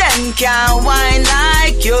good, them can't whine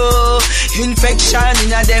like you. Infection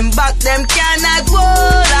in a them back, them cannot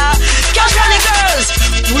water. CashMoney girls,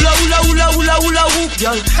 hula hula hula hula hula whoop,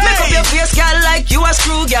 girl. Make up your face, girl, like you a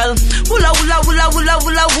screw, girl. Hula hula hula hula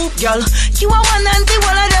hula whoop, girl. You a one and the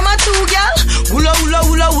one of them a two, girl. Hula hula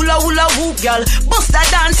hula hula hula whoop, girl. Bust that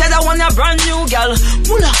dance, said I want a brand new, girl.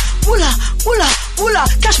 Hula hula hula hula.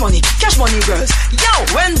 CashMoney girls. Yo,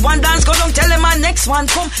 when one dance go down, tell them my next one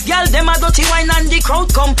come. Girl, them a dirty wine and the crowd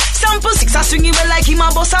come. Sample 6 a swing well like him a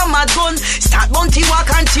boss a mad gun. Start bounty walk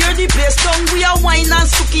and tear the place down. We a wine and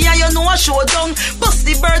suki and you know a showdown. Bust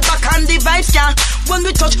the bird back and the vibes can. When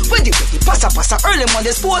we touch, when the passa early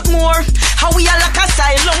Monday sport more. How we a like a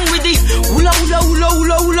silong with the hula hula hula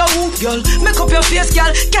hula hula whoop, girl. Make up your face, girl.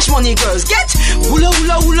 CashMoney girls get hula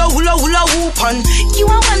hula hula hula hula whoop and you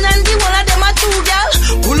a one and the one of them a two, girl.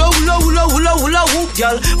 Hula hula hula hula hula whoop,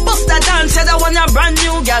 girl. Bust that dance, said I want a brand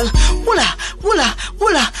new, girl. Hula hula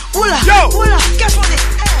hula hula hula. CashMoney.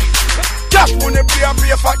 CashMoney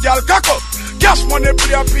play for girl cock up. CashMoney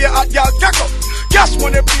play at girl cock up.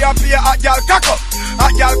 CashMoney play at girl cock up.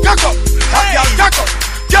 At girl cock up. At girl cock up.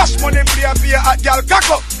 CashMoney play at girl cock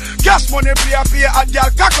up. CashMoney play at girl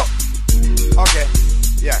cock up. Okay.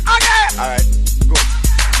 Yeah. Okay. Alright. Good.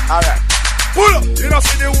 Alright. Pull up. You know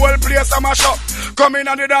see the whole place a mash up. Come in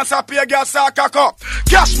and the dance a pay girl start cock up.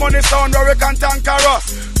 CashMoney sound where we can tanker us.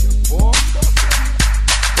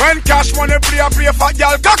 When CashMoney play for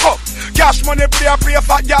girl cock up. CashMoney play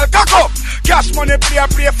for girl cock up. CashMoney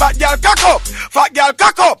play fat girl cock up. Fat girl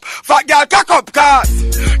cock up. Fat girl cock up. Cause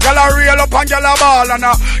girl a reel up and girl a ball and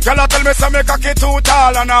girl a tell me say me cocky too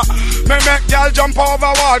tall and me make girl jump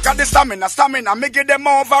over wall. Cause the stamina me give them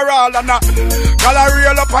overall and girl a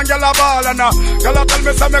reel up and girl a ball and girl a tell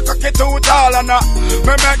me say me cocky too tall and me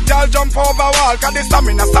make girl jump over wall. Cause the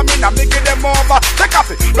stamina me give them over. Take off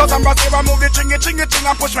it. Los and Brazil move the chingy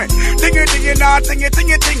and push me. Dingy nah tingy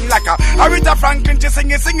like a Aretha Franklin to sing.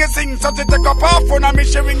 So to take up her phone and me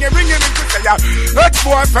she ring it to say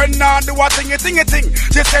ex-boyfriend nah do a tingy.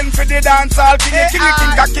 She send for the dancehall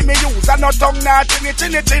tingy. Got me use and no tongue nah chinny.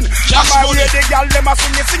 I'm my way the girl them a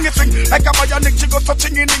swing like a bionic she go so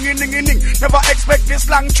chingy ding. Never expect this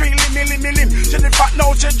long tree lim. She the fat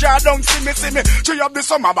now she draw down see me. She have the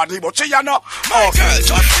summer body but she a no.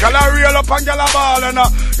 Girl a reel up and girl a ball and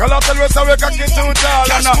girl a tell me so we cocky too tall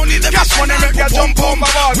and CashMoney make you jump over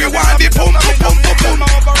wall. We want the pum.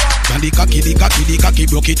 And the cocky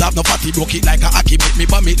broke it up, no fatty broke it like a hockey. Make me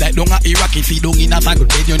bum it like don't a Iraqi. Feed down in a saddle,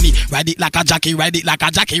 bend your knee. Ride it like a jockey, ride it like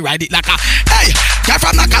a hey, girl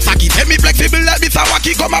from Nagasaki. Tell me flexible like this a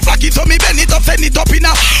wacky. Come a flaky, so me bend it up, send it up in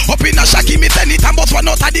a shaky. Me send it and bust one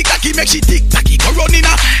out of the cocky. Make she tick tacky, go run in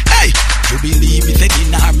a hey. You believe me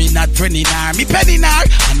sending her, me not training her, me penning her.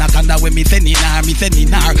 And I can't when me sending her.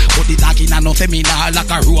 Put the talking and no seminar like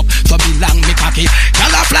a rope. So me long me cocky.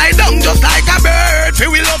 Girl a fly down just like a bird.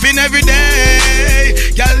 Feel we loving every day.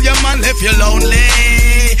 Girl your man left you lonely.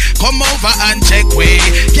 Come over and check way.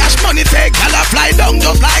 CashMoney take girl a fly down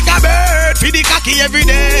just like a bird. Feel the cocky every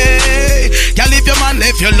day. Girl if your man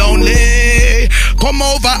left you lonely. Come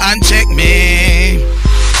over and check me.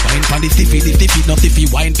 Wine pan the stiffy, no stiffy.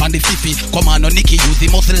 Wine pan the stiffy. Come on, no Nicky, use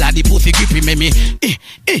the muscle and the pussy grippy. Me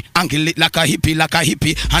angle it like a hippie.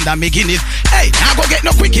 And I'm making it. Hey, now go get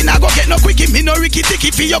no quickie. Me no Ricky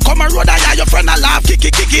Ticky. For you come and road and your friend a laugh,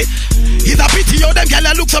 kicky. He's a pity, yo, them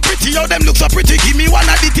gyal look so pretty, Give me one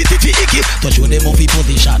of the titty icky. To show them off the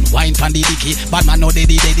position. Wine pan the dicky. Bad man no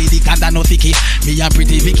daddy, and I no thicky. Me and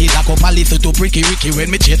pretty Vicky, like a palace to pricky Ricky.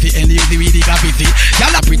 When me chase it and you the weedy capacity.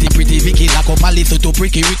 Gyal a pretty Vicky, like a palace to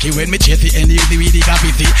pricky Ricky. When me chase it and you the weedy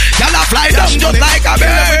capacity. Gyal a fly down just like a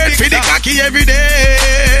bird. Feed the cocky every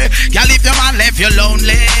day. Gyal if your man left you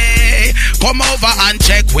lonely, come over and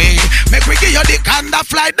check way. Make we give you the kind of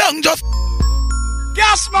fly down just.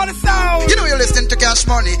 CashMoney sound. You know you're listening to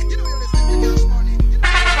CashMoney.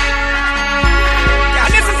 And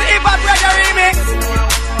this is the HipHop Reggae remix.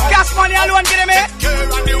 CashMoney alone, get me.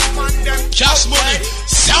 CashMoney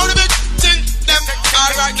sound a bit till them.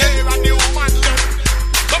 Alright,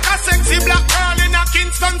 look a sexy black girl in a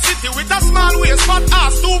Kingston city with a small waist, fat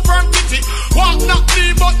ass, too firm kitty. Walk not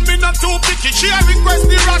me, but me not too picky. She a request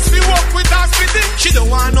the rocks we walk with her spitty. She don't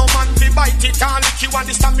want no man to bite it and lick you. Want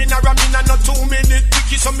the stamina ramina no 2 minute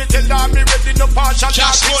quickie. So me tell her me ready no partial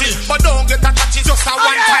quickie. But don't get attached, it's just a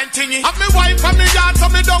one-time thingy. Have me wife and me yard, so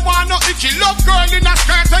me don't want no icky. Love girl in a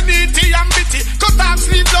skirt and itty and bitty. Cut off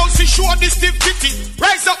sleeve blouse, she show the stiff titty.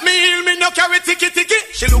 Rise up me heel, me no carry ticky.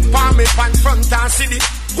 She look for me pan front and silly.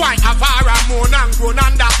 Quite a far and moan and groan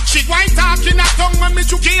under. She quite talking a tongue when me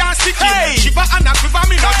chucky and sticky. Hey. She back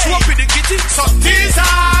So tease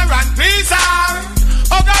her and please her,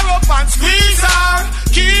 hug her up and squeeze her,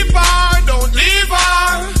 keep her, don't leave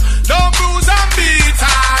her, don't bruise and beat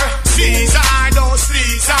her. Seize her, don't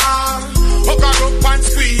squeeze her, hug her up and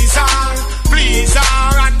squeeze her, please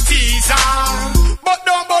her and tease her, but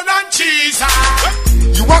don't bun and cheese her.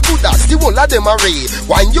 You are good as the whole of them array.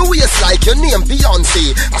 Wine your waist like your name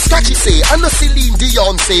Beyonce. A scratchy say, I know Celine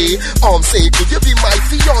Dion say. Say, could you be my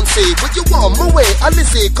fiance? Would you want my way?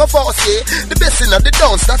 Alice, cover say. The best in the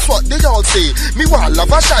dance, that's what they all say. Me want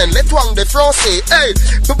love a shine, let one the front say. Hey,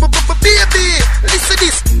 baby, listen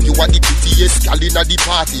this. You are the prettiest gal in the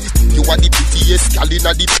party. You are the prettiest gal in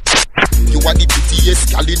the. You are the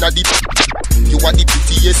prettiest gal in the. You are the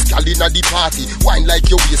prettiest gal in the party. Wine like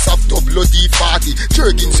your waist of WD-40.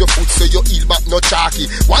 Jerkins your foot so your heel back no chalky.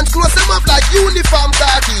 One close them up like uniform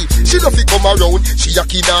khaki. She don't fi come around, she a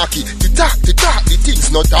kinaki. The talk, the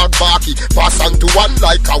things no dark barky. Pass on to one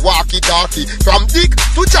like a walkie-talkie. From Dick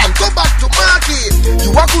to John, go back to Marky.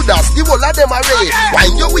 You are good as the whole of them array.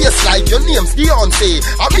 Wine your waist like your name's Beyonce.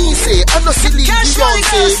 I mean say, I know Celine Dion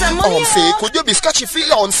say. Could you be scratchy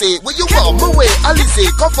fiance? Will you want my way? Alice,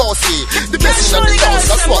 cover say. The best in the dance,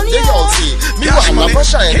 that's what they all say. Me want love a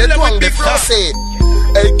shine, let one the front say.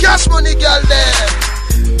 Hey, cash money girl there.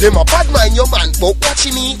 Them a bad mind your man, but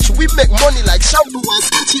watching me. Should we make money like shampoo and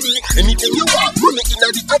scratchy me? Anything you want, money in the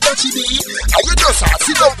Agachi me. And you just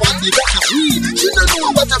sit up on the lucky tree. She don't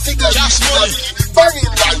know what a figure cash money.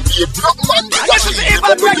 Burning like be a block man. Cash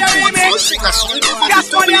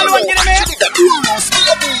money alone, get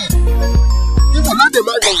me. You will not them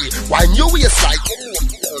away. Why you waist like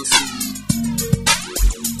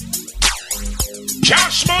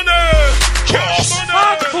Cash money! Cash money!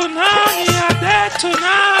 Hot punani are dead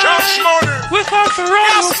tonight. Cash money! We come for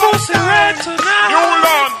all your pussy red tonight. New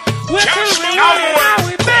land! We're Cash till we money! now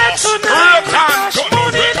we bet tonight. Cash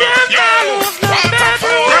money, them dollars, not bad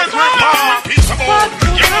for us. Hot punani are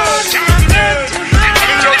dead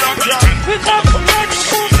tonight. We come for all your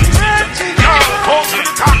pussy red tonight.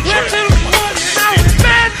 We're till we now we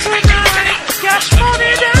bet tonight. Cash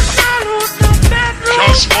money, them dollars, not bad for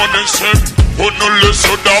us. Cash money, sir. Who no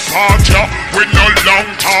listen to party, we no long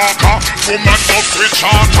talker. Woman of the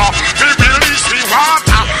charter, he release the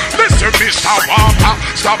water. Listen, Mr. Water,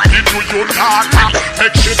 stop it to your daughter.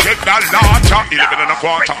 Make she take the larger,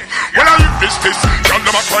 11.25. Well, I eat this, y'all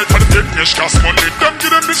never cry for the fitness. Cash money, don't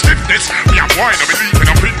give them the stiffness. Me and wine, I believe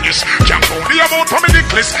in a witness. Can't go the amount from a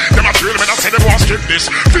necklace. Them a trail, man, I say they want skip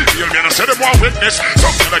this. Female, man, I say they want witness.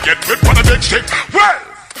 Something I get with for the big stick.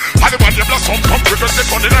 Well, I the one you bless some come because they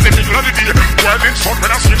done it in the middle of the day. Well in sun when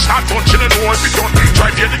I sleep start touching the door if it done. Try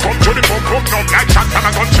to the come to the phone come down like chat and I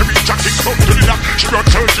gun to reach a kick come to the lock. She run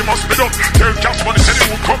church she must be done. Tell cash money said it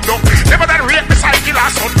would come down. Never that rape beside the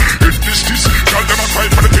last one. If this tell them I cry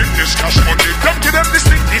for the fitness. Cash money don't give them this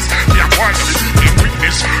thickness. Me a boy to be deep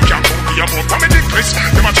witness. Can't go the amount from a necklace.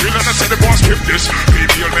 Them a drill and I said the boss skip this.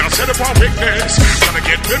 People man I said the boss weakness. Gonna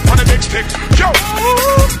get bit for the big stick. Yo!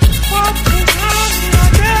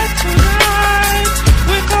 Tonight,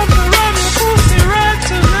 we come to run your pussy red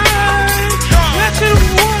tonight. Let it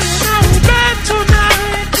roll, now we bet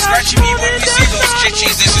tonight. Scratchy me when we see those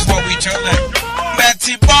chichis, this is what we tell them.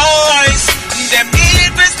 Betty boys, them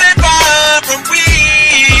need to step up from we.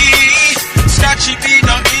 Scratchy be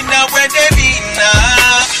not in where they be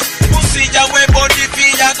now. Pussy ya way body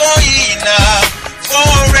feel ya go in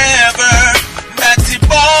forever. Betty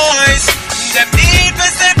boys, them need to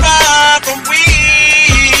step up from we.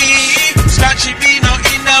 Scratchy be no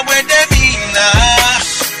in where they be now.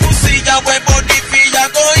 Pussy ya way body feel ya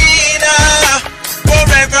go in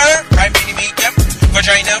forever. Right mini me, yep.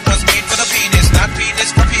 Vagina was made for the penis, not penis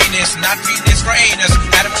for penis, not penis for anus.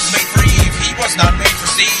 Adam was made for Eve, he was not made for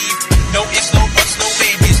Steve. No ifs, no buts, no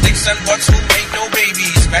babies. Dicks and butts will make no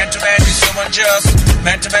babies. Man to man is so unjust.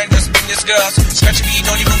 Man to man just been disgust. Scratchy me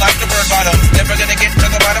don't even like the bird bottom. Never gonna get to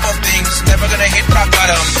the bottom of things. Never gonna hit rock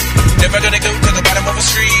bottom. Never gonna go to the bottom of a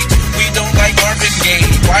street. We don't like Marvin Gaye.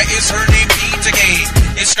 Why is her name Peter Gay?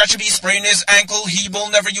 If Scratchy B sprain his ankle, he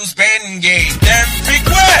will never use Bengay. Them big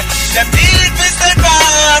wet, them need to step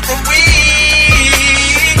up from we.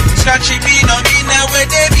 Scratchy B no in where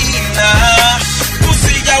they be now.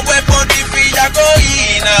 Pussy ya way body feel ya go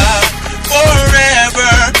in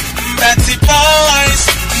forever. Betty boys,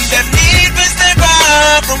 them need to step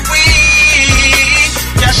up from we.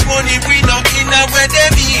 Cash money we no in where they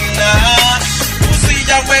be now. Pussy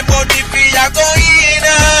ya way body feel ya go in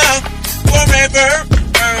forever.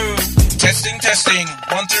 Testing,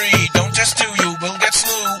 1, 3, don't just do you, we'll get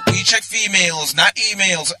slew. We check females, not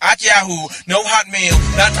emails, at Yahoo, no hotmail,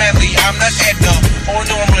 not manly, I'm not Edna, or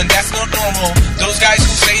normal, and that's not normal. Those guys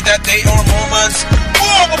who say that they are cause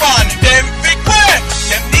woman, them big way.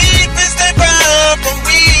 Them need is the bar from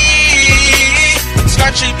we.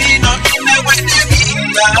 Scratchy be not in the way they be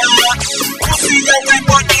now. Pussy your way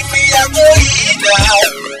body me a go in now.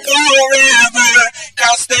 Forever,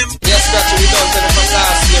 cause them. Yes, Scratchy, we don't tell them from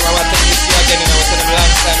last year. I want them this year again, and I want them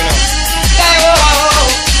last time, you know.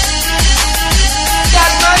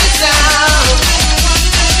 That's my sound.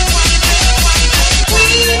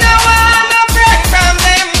 We don't want no break from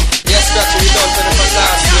them. Yes, Scratchy, we don't tell them from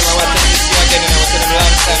last year. I want them this year again, and I want them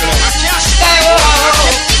last time, you know.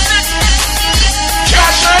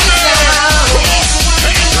 That's my sound.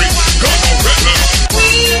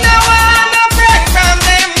 We don't want no break from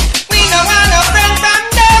them. We don't want no break from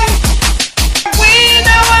them. We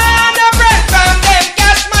don't want no break from them.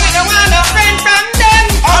 CashMoney don't want no friend from them.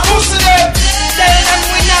 I'm pussy them. Tell them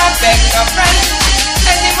we not beg no friend.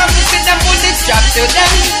 Anyone who see them pull this job to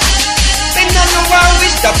them. They don't know why we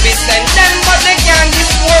stop it send them, but they can't give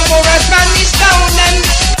more for us Spanish down them.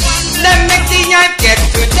 Them make the hype get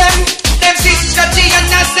to them. Them see Scotty and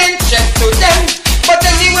I send check to them. But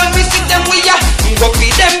anyway we see them we are go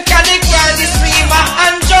feed them. Can they call this river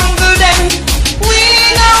and jungle them. We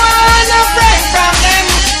don't want no friend from them.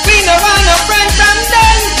 We don't want no friend from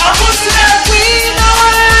them. I'm pussy them. We don't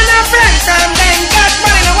want no friend from them.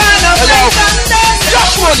 CashMoney don't want no friend from them.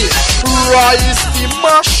 CashMoney, rise the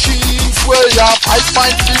machines where you have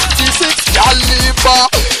 5.56 caliber.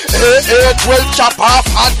 AA-12 chop off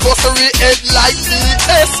and grocery head like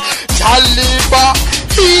DS caliber.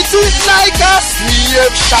 Beat it like a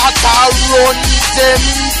slave shot and run them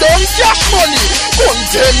down. CashMoney, gun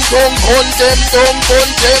them down, gun them down,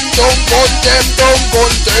 gun them down, gun them down,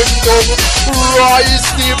 gun them down.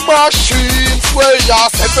 Rise the machines where you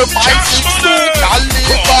have 7.62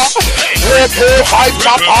 caliber. AK-5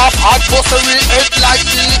 chop off and grocery head like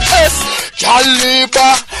DS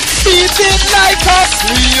caliber. Beat it like a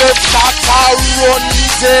slave shot and run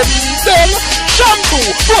them down. Shampoo,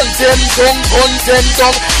 run them down, run them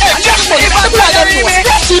down. Hey, CashMoney, the blood of you,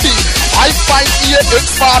 Scratchy B. I find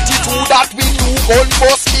EX42 that we new gun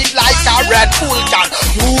bust big like a Red Bull can.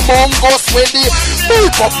 Humongous when the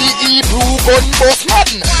bulk of the Hebrew gun bust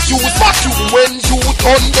madden. Use vacuum when you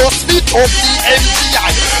turn the spit of the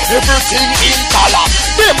MTI. Everything in color.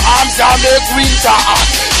 Them arms are make winter hot.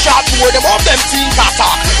 Shot where them up them think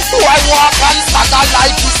attack. Boy walk and stagger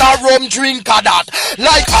like it's a rum drinker that.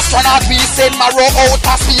 Like astronaut we send Marrow out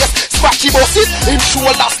of space. Scratchy bosses, him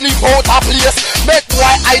shoulder slip out of place. Make boy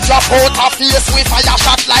I drop out of face. We fire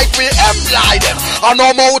shot like we employ them. And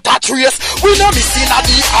I'm out of trace. We no missing at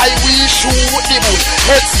the eye, we shoot the bull.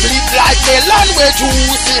 Head split like melon we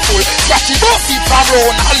juicy full. Scratchy bosses from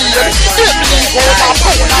round a lane. Them link out of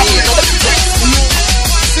pound a lane.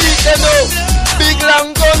 See them now. Big long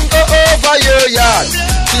gun go over your yard.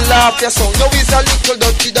 Kill off your son, you is a little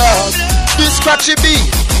dirty dog. This Scratchy B,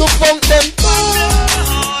 to pump them.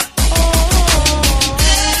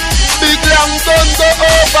 Big long gun go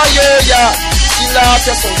over your yard. Kill off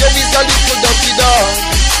your son, you is a little dirty dog.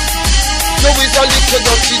 You is a little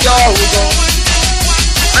dirty dog.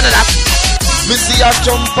 Another. Me see a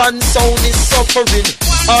jump and sound is suffering.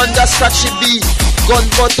 Under Scratchy B, gun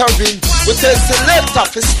buttering. We tell selector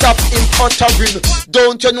to stop him uttering.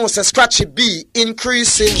 Don't you know say Scratchy B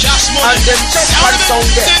increasing. And them jump and sound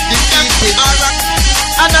get defeating.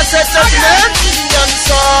 And I said just making them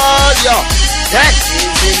soul, yeah. That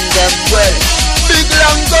is in them well. Big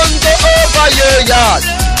long gun go over your yard.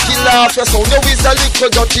 Kill off your sound, you is a little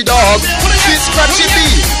dirty dog. This Scratchy B,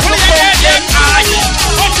 look out them eyes.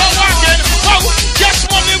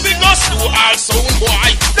 CashMoney we go through all sound boy.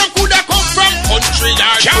 Them coulda come from country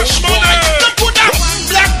or town boy. Them coulda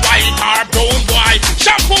black, white or brown boy.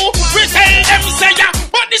 Shampoo we tell them say ya,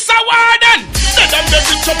 but this a warden. Say them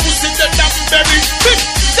very chop pussy, say them very big.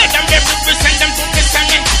 Say them very we send them to the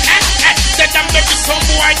singing. Say them very some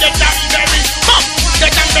boy, they them very Say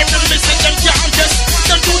them very we say them can't just.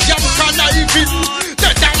 Them do them conniving.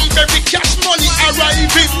 Say them very CashMoney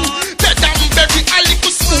arriving. Say them very a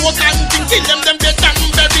little smoke and thing. Kill them they damn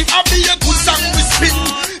very. I'll be a good song we spin.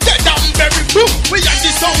 They damn very boom. We are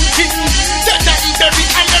the sound king. They damn very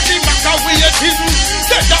I'm every maca we a thing.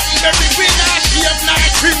 They damn very we not shave not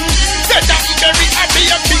trim. They damn very I be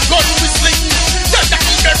a big gun we sling. They damn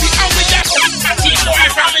very and we a fatty boy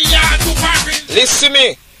from the yard to Paris. Listen to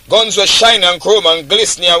me. Guns were shine and chrome and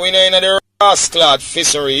glistening and we know in the rascal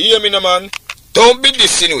fishery. Hear me no man? Don't be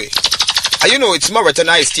dissing way. And you know it's Marathon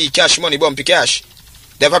Ice Tea, CashMoney, Bumpy Cash.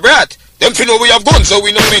 Never brat. Them fi know we have guns, so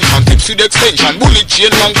we know mention. Tips with extension, bullet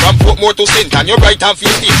chain, long cramp, put more to cent. And your right hand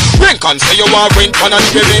 50. Rank on, say you want rent, one and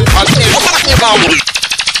rent, and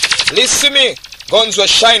listen me. Guns were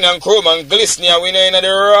shine and chrome and glisten here. We know in the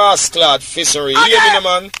rascal fishery. You hear me, no,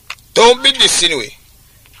 man? Don't be this anyway.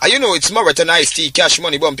 And you know it's marathon iced tea, cash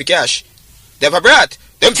money, bumpy cash. Never brat.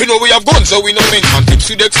 Them fi know we have guns, so we no mention.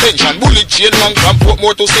 Tips with extension, bullet chain, long clamp, put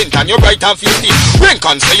more to cent. And your right hand 50. Rank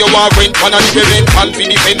on, say you want rent, one and the rent, and fi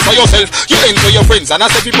defend for yourself. You end for your friends, and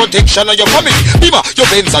as if protection of your family. Bima, your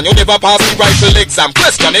Benz, and you never pass the rifle exam.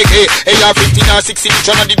 Question, AK, AR-15 or 16, each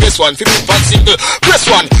one of the best one. 50 pound single. Press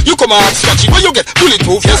one, you come out scratchy, where you get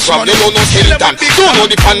bulletproof, yes, from. You don't know skeleton. Don't know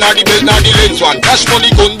the pan, nor the belt, nor the lens one. Cash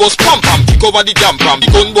money, gun bus, pump, kick over the jam pram.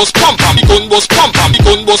 The gun bus, pump, the gun bus, pump, the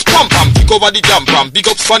gun bus, pump, kick over the jam pram. Big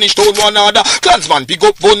up Spanish town one another. Clansman, big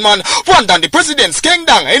up one man. One down the president, skeng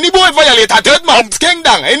down. Any boy violate a third man. Skeng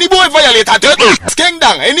down. Any boy violate a third man. Skeng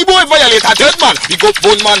down. Any boy violate a third man. Big up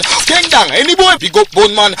one man. Skeng down. Any boy. Big up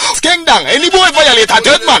one man. Skeng down. Any boy violate a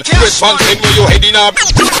third man. Press one thing where you heading up.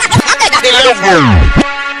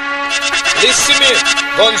 Listen me.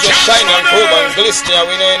 Guns are shine and chrome and glisten.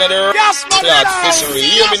 We know in the clad fishery.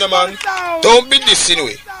 Hear me, no, man? Don't be this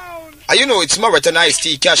anyway. And you know it's marathon iced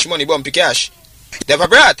tea, cash money, bumpy cash. Never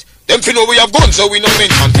brat. Them fi know we have guns, so we no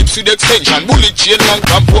mention. Tips with extension, bullet chain, long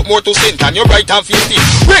clamp, put more to cent. And your right hand 50.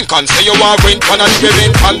 Rank on, say you want rent, one and the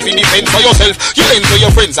rent, and fi defend for yourself. You end for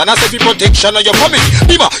your friends, and as if protection of your family.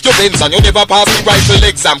 Bima, your Benz, and you never pass the rifle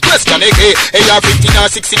exam. Question, AK, AR-15 or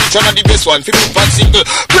 16, each one of the best one. 50 pound single.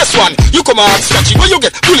 Press one, you come out scratchy, where you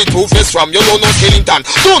get bulletproof vest from. You don't know skeleton.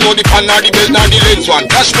 Don't know the pan, nor the belt, nor the lens one.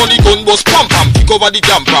 Cash money, gun bus, pump, kick over the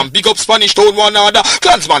jam pram. Big up Spanish town one another.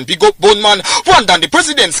 Clansman, big up bone man. One down the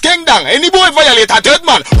president, skeng down. Any boy violate a third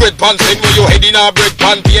man. Red pants head where you heading a bread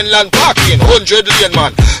pan, Painland parking, 100 lane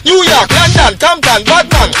man. New York, London, Compton,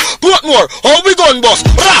 Batman, Portmore, how we gun bust?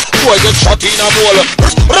 Rah! Boy get shot in a mole.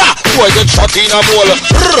 Rah! Boy get shot in a mole.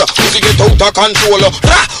 Pussy get out of control.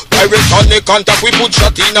 Rah! Direct on the contact, we put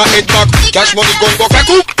shot in a head back. Cash money gun go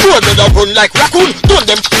raccoon. Boy better run like raccoon. Don't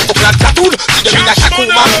them fuck like platoon. See them in a shaku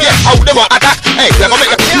man. Yeah, how they want attack. Hey, they gonna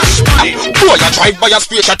make the cash. Boy a drive by a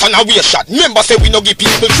straight shot and a waist shot. Remember say we no give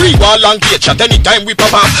people free wall and gate shot. Anytime we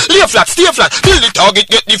pop off, lay flat, stay flat, till the target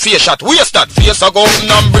get the face shot. Waste that, face a go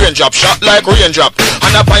and brain drop. Shot like raindrop.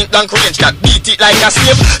 And a pint blank range that beat it like a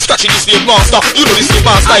slave. Scratchy the slave master. You know the slave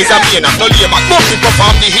master is a man. No lame. But we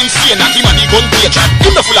perform the insane. That him and the gun page shot.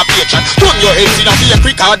 Him the full of page shot. Turn your head in a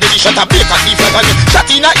bakery car. Then he shot a baker thief and shot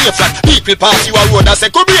in a ear flat. People pass you a road and say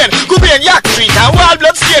Kubian, Yak Street and wall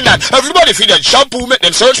blood stain that. Everybody feel that shampoo make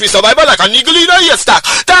them search for survival like a niggle in a haystack.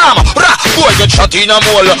 Damn, rah, boy get shot in a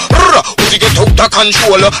mole. Rah, pussy get out of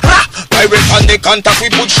control. Rah, direct on the contact we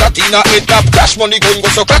put shot in a head tap. Cash money gun go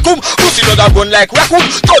so crackum. Pussy know that run like raccoon.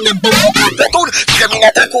 Turn them boom, raccoon. See them in a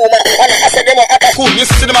raccoon. I said them a raccoon. You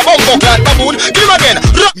see them a bum like baboon. Give him again.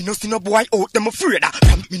 Rah. Me no see no boy out them afraid of.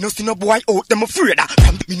 Me no see no boy out them afraid of.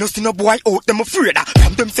 Me no see no boy out them afraid of.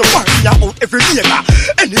 Them say why me a out every nigga.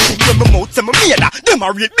 Anything from my mouth say me made a. Them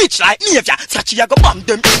a real bitch like me ya. Scratchy a go bomb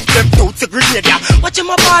them. Them out to grenade ya. Watch him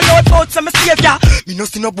a ball out out say me save ya. Me no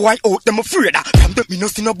see no boy out them afraid of. Me no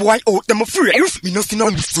see no boy out them afraid. Me no see no.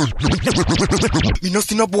 Me no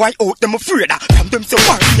see no boy out them afraid of. Them say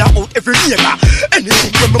why me a out every nigga.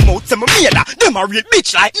 Anything from my mouth say me made a. Them a real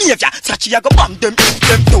bitch like me ya. Scratchy a go bomb them.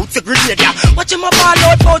 Them out to grenade ya. Watch him a ball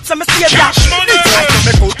out out say me save ya. This time to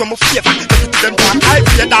make out of my favor. Them one I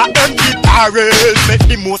pay that empty barrel. Make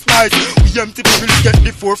the most nice. We empty people get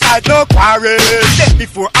before fight. No quarrel. Get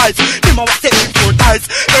before ice. Them a set before dice.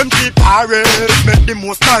 Empty barrel. Make the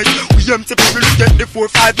most nice. We empty people get before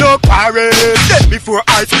fight. No quarrel. Get before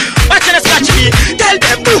ice. Watch the scratch me. Tell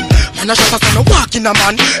them boom. Man a shot us on a walk in a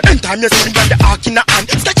man. Anytime you see me on the arc in a hand.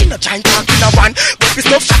 Scratching a giant talk in a van. But we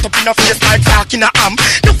stuff shut up in a face like talk in a arm.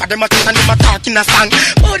 Enough of them a chat and them a talk in a song.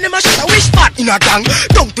 Oh them a shot a wish part in a gang.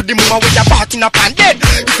 Down to the mama with a bat in a pan. Dead.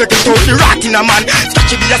 If you get out the rat in a man.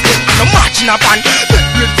 Scratchy be a step and a march in a van.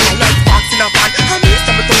 Red fire like sparks in a van. And me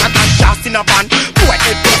some tongue and gas in a van. Boy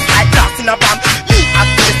head bust like glass in a van. Me at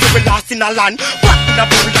this we lost in a land. Back in a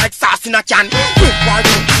barrel like sauce in a can. Red wide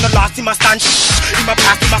and the last in my stand. Shh, in my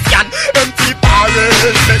pass in my scan. Empty barrel,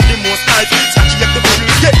 make the most nice. Scratchy up the barrel,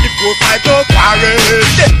 get before fight. No barrel,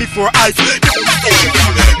 get before ice.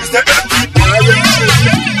 It's the empty barrel, make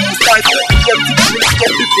the most nice.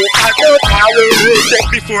 Get before ice. No barrel, get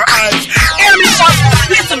before ice. Every shot,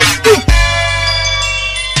 listen to me.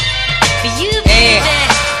 Hey,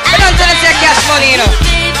 I don't tell them say cash money, you know.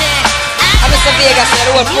 I'm Mr. Vegas, you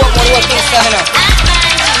know, the whole Portmore, the whole Kingston, you know.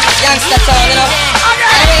 Youngster town, you know.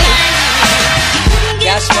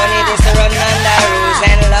 Cash money, this a run under rules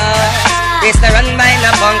and laws. This a run by no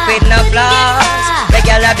bunk with no flaws. The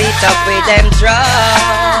girl a beat up with them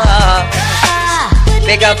drugs.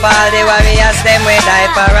 Big up all the warriors, them with die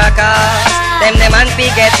for a cause. Them them and we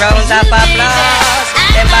get rounds of applause.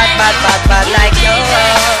 Them bad like you.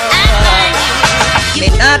 Me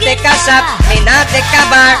not take a shop, me not take a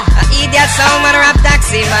bar. A idiot sound man rap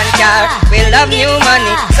taxi man car. We love new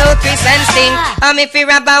money, so twist and sting. And if you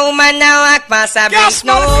rap a woman now, act pass a bring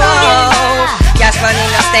snow. Cash money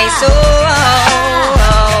no stay so.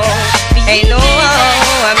 Hey no,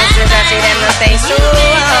 I'm a sister, see them no stay so.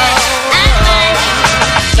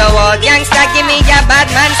 So all gangsta give me a bad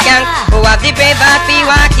man skank. Who have the brave heart fi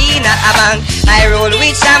walk in a bank. I roll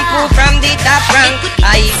with shampoo from the top rank.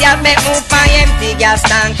 I idiot make move for empty gas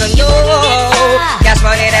tank. No, cash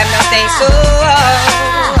money them no stay so.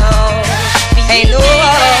 Hey no,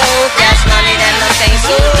 cash money them no stay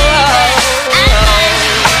so.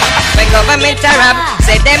 When government a rob,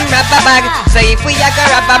 say them rob a bag. So if we a go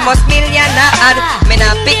rob a must million a ad. Me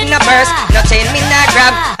nah pick no purse, no chain me nah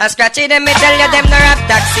grab. And scratchy them me tell you them no rap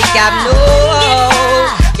taxi cab. No,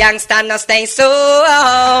 youngster no stay so.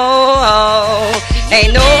 Hey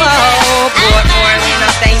no, Portmore we no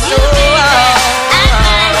stay so.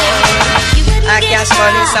 A cash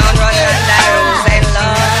money sound run on the roads and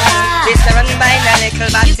laws. This no run by the little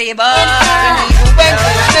batty boy. No.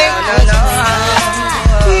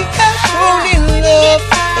 We got only love,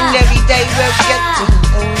 and every day we'll get to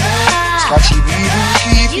know love. Scratchy, we will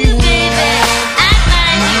keep you warm.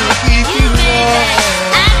 We will keep you warm.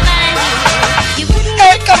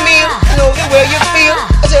 Hey, Camille, know the way you feel.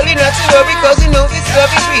 I tell you not to worry, cause you know this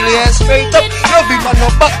love is really a straight up. Loving man, no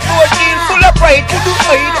backdoor deal, full of pride, couldn't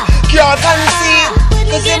hide, can't conceal.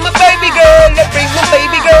 Cause you're my baby girl, that brings my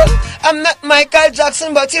baby girl. I'm not Michael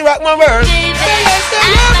Jackson, but you rock my world.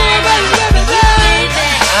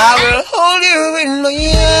 I will hold you in my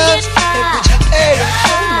arms and put your head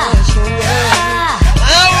on my shoulder.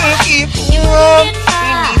 I will keep you warm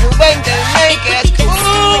even when the night gets cool.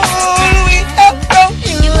 We have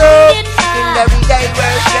broken love and every day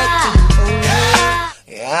we're getting older.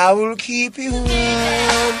 Yeah, I will keep you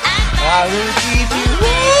warm. I will keep you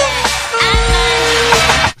warm.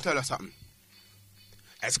 Tell us something.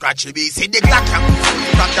 Scratchy B, see the clock, we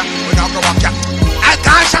don't go back, I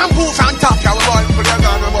can't shampoo from top, yeah, we want to put it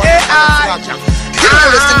on,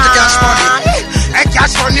 listen to Cash Money.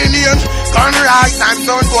 Cash Money name, Sunrise and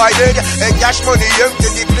Son Boy dead. Cash Money young to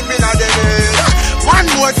the clipping of the head. One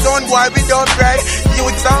more Son Boy without bread. You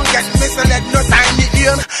don't get misled, no time the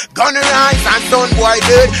name. Gunrise and Son Boy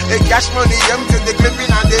dead. Cash Money young to the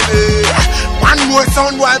clipping of the head. One more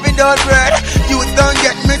Son Boy without bread. You don't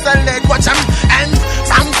get misled, watch them and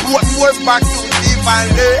some put more back to the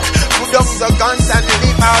valley. Put up the guns and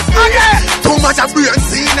leave out there. Too much of brain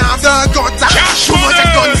seen of the guns. Too much of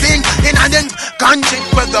guns in and then country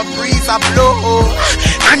where the breeze a blow.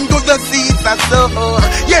 And good the seeds are sow.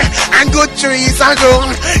 Yeah, and good trees are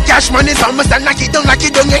grown. Cash money is almost and knock it down.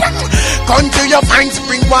 Country you find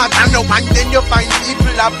spring water. No, and then you find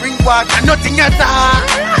people that bring water. Nothing at all.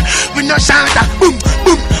 We no shatter. Boom,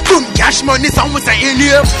 boom, boom. Cash money is almost in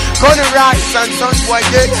here. Gonna rise and Son Boy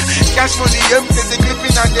dead. Cash money empty the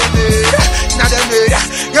clipping and the dead. Now them dead.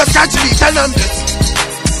 You catch me, tell them this.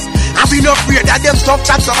 I've been afraid that them tough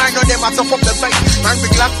chat, so I know them have to fuck them face. Man, we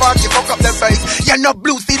glad for you fuck up them face. You're not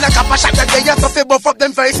blue, see like a passion that they have to feel buff up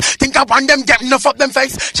them face. Think I want them get enough up them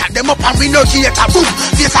face. Shut them up and we no creator. Boom,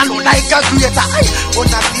 face I look like a creator. Hey, burn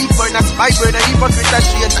a thief, burn a spy, burn a hypocrite, a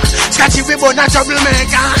traitor. Scratchy we burn a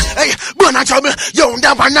troublemaker. Hey, burn a trouble, you don't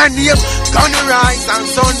have a name. Gonna rise and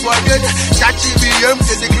Son Boy dead. Scratchy we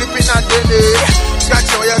empty the clipping and the day.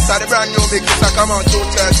 Scratchy oh yes, the brand new mix I come out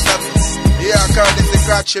 237. Yeah, cause this is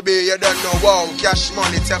Scratchy B, you don't know, wow, Cash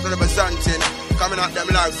Money, tap representing, coming out them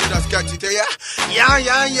live, so just get it, yeah? Yeah.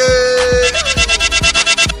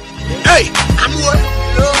 Hey, I'm what?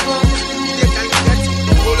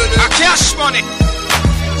 Cash Money.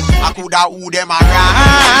 I coulda who them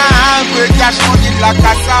around, where Cash Money like a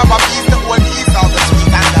cassava, piece the one piece of the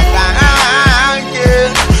sweet and the bank,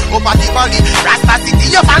 yeah. Up at the valley, Rasta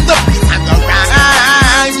City, you find the priest and the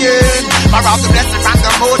rank, yeah. For all the blessings from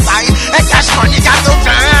the Most High, and Cash Money got to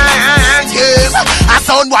thank him. I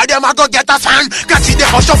sound why them I go get a fan. Catchy they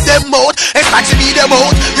push up them mouth, and Scratchy be them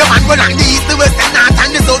out. Your man go like the east, the west, and north,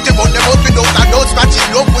 and the south. You burn them out with those and those. Scratchy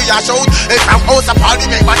love we a shout. If from house of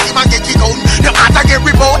parliament, but him and get kick out. Them matter get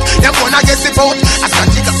report, them gonna get the vote. I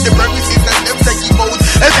Scratchy got the premises, and them take keep out.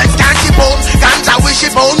 If them can't keep out, ganja wish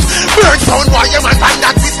it out. Bird sound why your man find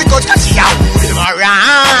that piece because Scratchy out. Them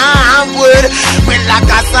around wood, with like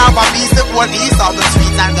a cassava piece. One east of the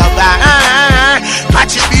streets and the bank.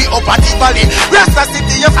 Catchy be up at the valley. Rasta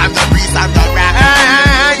City, you find the breeze and the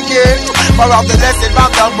ranking. For all the blessing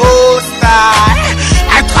from the Most High.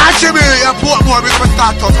 And Catchy be, you put more because we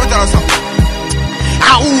start out with us.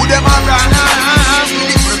 And who them around?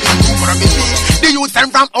 youth them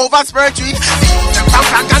from over Spur Street. Them from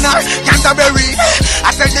Frankana, Canterbury.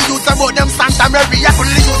 I tell the youth about them Santa Mary. I put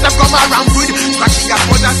the youth them come around with scratching your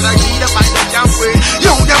brothers like me, them and them can't wait.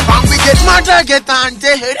 You them from we get mad, get on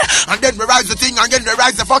dead. And then we rise the thing, and then we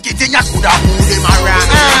rise the fucking thing. I could have moved him around.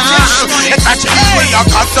 It's actually when you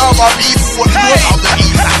cut over people, of the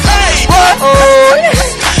east.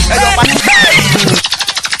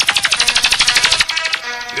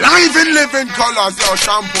 Live in living colors, yo,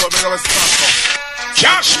 shampoo, big of a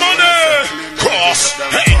Cash money, cross,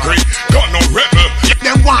 angry, got no rebel.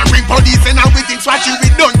 Them want ring police and now we think what you we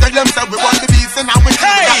done. Tell them so we want the beast and now we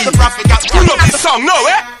got the profit. You love this song, no,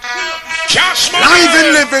 eh? Cash money, live in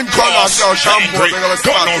living colors, yo, shampoo, big of a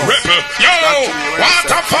got no rebel. Yo,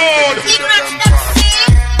 Waterford.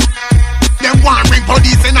 Them want ring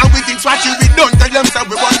police and now we think what you we done. Tell them so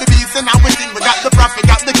we want the beast and now we think we got the prophet,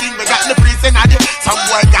 got the king, we got the priest and now some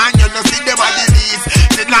boy gone, you know, see them at the least.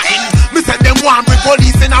 Did not in, me said them want ring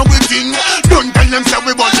police and now we think. Don't tell them so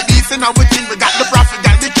we want the beast and now we think we got the prophet,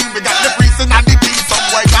 got the king, we got the priest and now the king. Some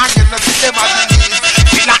boy gone, you know, see them at the least.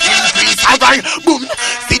 Did not increase, alright, boom.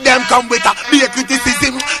 See them come with a be a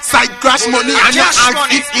criticism. Side crash money and your ask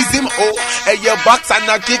it is him. Oh, hey, your box and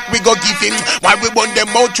a kick we go give him. While we want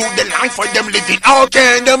them out through the line for them living.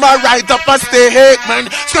 Okay, them a right up a stay hate,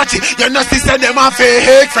 man. Scratchy, you know sister them a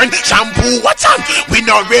fake friend. Shampoo, watch out. We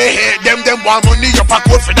no hate them. Them want money up a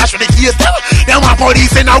coat for dash for the case. Them want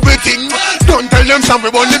police and everything. Don't tell them some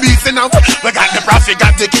we want the beast and now we got the prophet,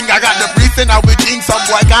 got the king, I got the priest and everything. Some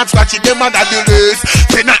boy can't scratch it, them a that the race.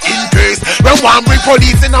 Say not in case. When one bring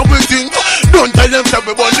police and everything. Don't tell them some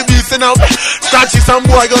we want the beast and now scratchy, some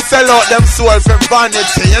boy gonna sell out them soul for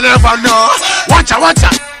vanity. You never know. Watch out, watch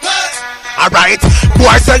out. Alright,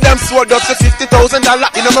 boy sell them sword up to $50,000 in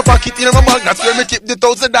my pocket, in my bag. That's where me keep the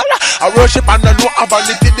 $1,000. I worship and I know I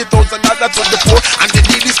vanity the $1,000 to the poor, and the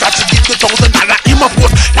needy start to give the $1,000 in my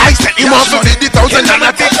post. Like say him off to the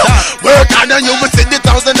 $1,000 take work hard and you will see the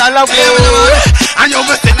 $1,000 and you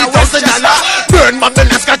will see the $1,000 burn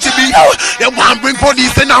Babylon scratchy be out. They want bring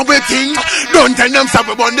police and everything. Don't tell them so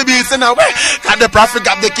we want the beast and away. Got the prophet,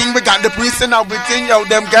 got the king, we got the priest and everything. Yo,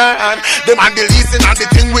 them gone, them and the least and the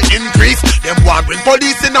thing we increase. Them want bring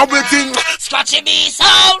police and everything. Scratchy B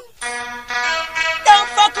sound. Don't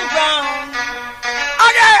fuck around.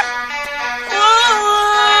 Okay.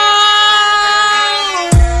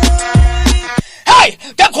 Hey,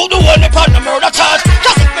 them could do one upon the murder charge.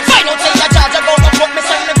 Just if me find out say the judge, I go to fuck me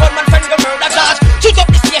send the gunman friend the murder charge. Shoot up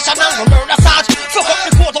the station and go murder charge. Fuck up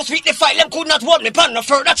the courthouse with the file, them could not want me upon the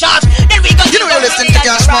further charge. Then we got you know you listen to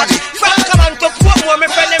CashMoney. From command to Portmore, me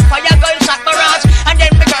friend them fire gunshot barrage. And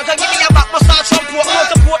then me girl can give me a back massage from Portmore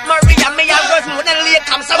to Port Maria. Me and girls more than late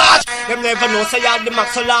comes so much. Them never know say all the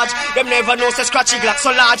max so large. Them never know say scratchy glock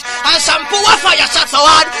so large. And shampoo a fire shot so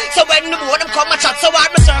hard. So when the boy them come and chat so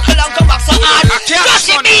hard, me circle and come back so hard.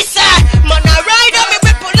 Scratchy me say, man I ride on me,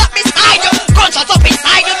 we pull up beside you. Gunshot up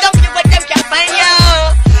inside you, don't you with them can't find you.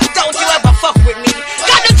 Don't you ever fuck with me.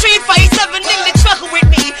 Got the 357 in the truck with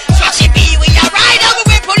me. Scratchy B, we a ride on me,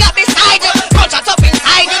 we pull up beside you. Gunshot up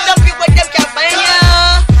inside you, don't you with them can't find you.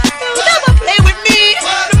 You never play with me.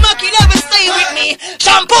 The monkey never stay with me.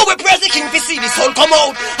 Shampoo we praise the king to see this whole come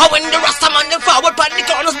out. And when the Rasta man them forward pan the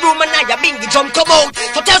corners broom and I a bingy jump come out.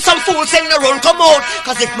 So tell some fools send the run come out.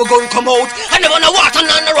 Cause if my gun come out, I never know water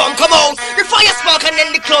and the run come out. The fire spark and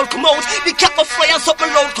then the cloud come out. The cap of fire something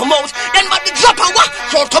loud come out. Then but the drop of what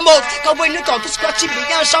crowd come out. Cause when you come to scratchy me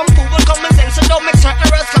and shampoo will come and sense and don't make certain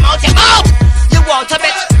words come out your mouth. You want a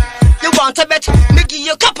bet? You want a bet? Me give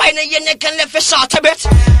you a cup in your neck and left a short a bit.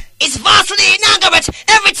 It's vastly inaccurate,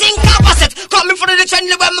 everything opposite. Coming from the trend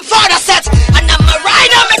where my father set. And I'm a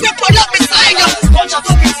rider, make me pull up beside you. Punch up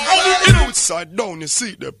beside you. You know, upside down, you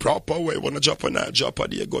see the proper way. Wanna drop a night, drop a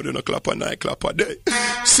day, go to a clap a night, clap a day.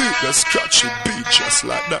 See the scratchy beat just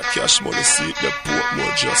like that. Cash money, see the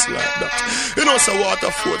Portmore just like that. You know, so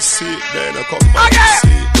Waterford, see it then, I come back, see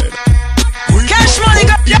it then. CashMoney,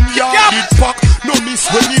 it pack. No miss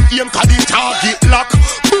when him aim, cause the target lock.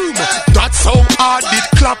 Boom, that's how hard it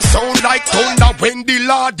clap. Sound like thunder when the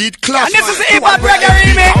Lord did clap. And this is the HipHop reggae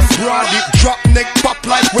remix. Broad it drop, neck pop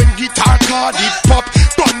like when guitar card it pop.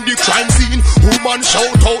 On the crime scene, woman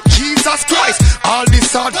shout out Jesus Christ. All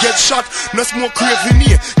this hard get shot, no smoke craving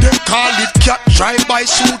here. Them call it cat drive-by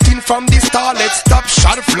shooting from the starlet. Stop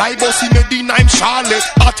shot, fly bossy Medina, I'm Charlotte.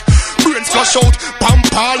 Hot brains flush out,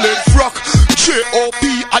 pampaled frock. J.O.P.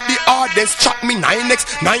 at the hardest. Chat me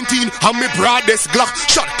 9x, 19 and me broadest Glock.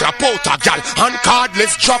 Shot clap out a gal and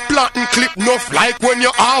cardless. Drop planting clip enough like when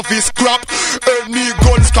you harvest crop. Any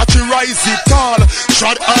gun scotch rise it all.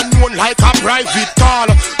 Trod unknown like a private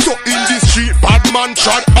call. So in the street bad man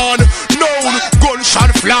trod on known. Gun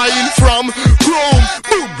flying from Rome.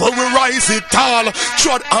 Boom, when we rise it tall.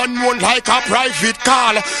 Trod on one like a private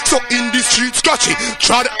car. So in the street, scratchy,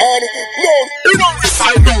 trod on. No, you don't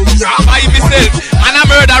reside down. By myself, and a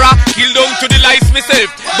murderer. Kill down to the lies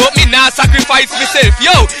myself. But me not sacrifice myself.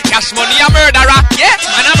 Yo, CashMoney a murderer. Yeah,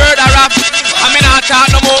 man a murderer. I mean I talk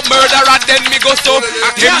no more murderer. Then me go so.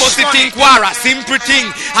 Them must think war a simple thing.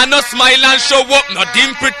 I no smile and show up, no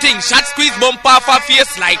dimple thing. Shot squeeze bump off a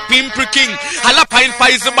face like pimple king. Alapine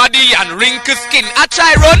pies the body and wrinkle skin. I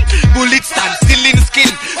try run, bullet stand still in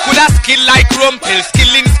skin. Coulda skill like rumpel,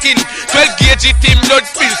 skill in skin. 12 gauge it him blood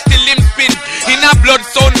spill, still him spin. In a blood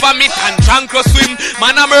sound vomit and drunk swim.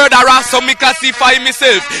 Man a murderer, so me classify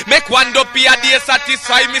myself. Make one dopey a day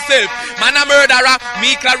satisfy myself. Man a murderer,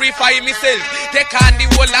 me clarify myself. Take on the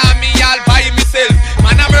whole army all by myself.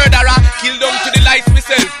 Man a murderer, kill them to the lights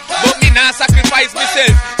myself. But me not sacrifice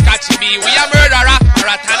myself. Catch me, we a murderer,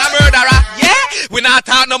 Marathon a murderer. Yeah, we not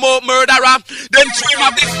talk no more murderer. Them dream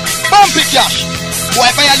of this bumpy cash.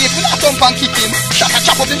 Boy violate, we not thump and kick him. Shot a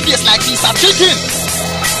chop up in face like this a chicken.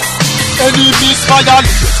 Enemies violate,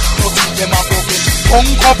 nothing them a forget.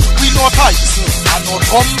 Punk up, we no ties, and no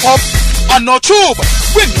thump up, and no tube.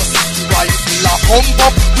 When you see the rifle a pump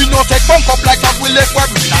up, we no take pump up like that we left where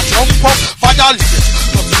we not jump up. Violate,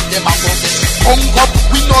 nothing them a forget. Punk up,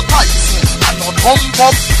 we no ties, and no thump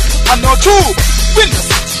up, and no tube. When you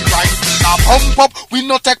see the rifle a pump up, we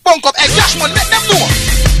no take pump up. Hey, CashMoney, let them know.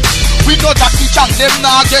 We know that the chance them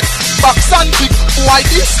nah get box and kick. Why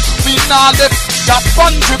this? We nah left that fun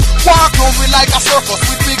trip. Walk round we like a circus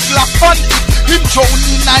with big black fun hit. Him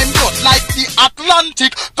drowning in blood like the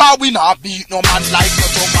Atlantic. Cause we nah beat no man like no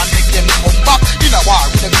drum and make them come back. In a war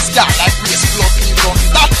with them scar like race blood we run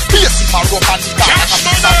that. Face him a rope and the dark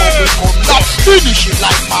and the bubble come that. Finish it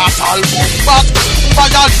like mortal combat.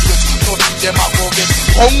 Violate, nothing them a go get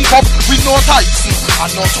hung up. We no tights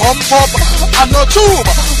and no thump up and no tube.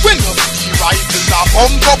 When you see the rifle a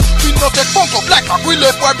pump up, we no take pump up like a grill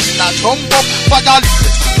up where we not jump up. Violate,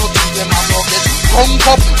 nothing them a go get hung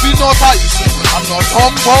up. We no tights and no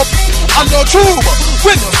thump up and no tube.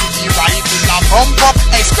 When you see the rifle a pump up,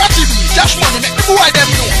 hey scratchy me, CashMoney make the boy them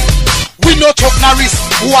know. We no chuck no risk,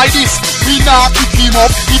 why this? We not kick him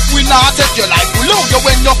up. If we not take your life, we love you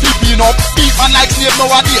when you're flipping up. Beat man like slave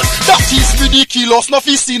nowadays, that is ridiculous. No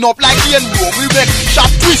fisting up like the road. We make shot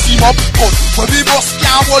twist him up. But when we bust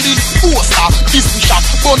can't roll in poster, this we shot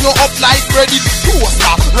burn you up like breaded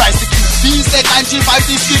toaster. Rise the cube, V-set 95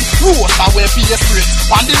 the skin roaster. Where PS straight,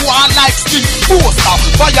 on the wall like skin poster.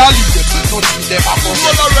 Violate, nothing them a come.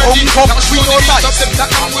 We no life,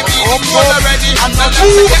 and no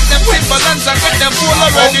move. Balance and get them full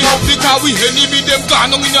already. Because we enemy them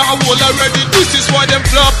gone and we know how old already. This is why them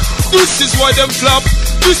flop. This is why them flop.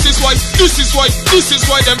 This is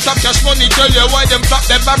why them flop. CashMoney tell you why them flop.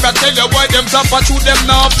 Them Barbara tell you why them flop. But through them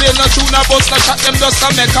now play no tune a bus. No shot them just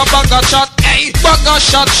to make a bag of shot. Hey, bag of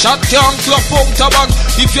shot can't clap out a bag.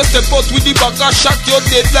 If you step out with the bag of shot, you're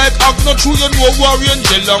dead like ag. Not true you know warrior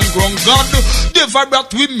angel and ground God. The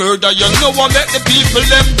vibrate we murder you know what make the people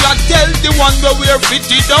them glad. Tell the one where we're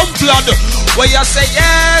fitted and blood. Where you say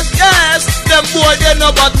yes, them boy they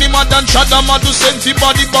know about me mad and shot them mad to send fi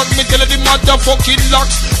body back. Me tell the motherfucking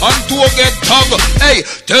locks and to get tug. Hey,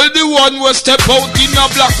 tell the one who step out in a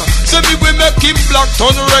black. Say me we make him black,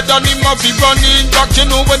 turn red and him a fi running back. You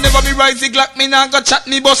know whenever me rise the Glock, me nah go chat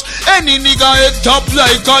me boss. Any nigga head top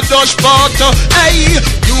like a dash part. Hey,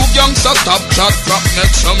 you youngsters stop chat, crap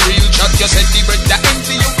make some real chat. You said the bread that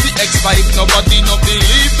empty you fi X5. Nobody no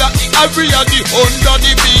believe that the every of the under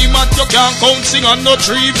the beam at you can't count sing on no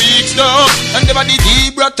 3 weeks now. And never the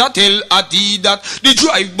D-brata tell a D that the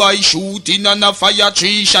drive-by shooting and a fire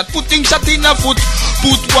 3 shot. Putting shot in a foot,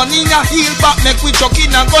 put one in a heel back, make we chuck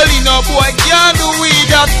in a goal in a boy can't do with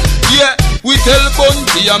that. Yeah, we tell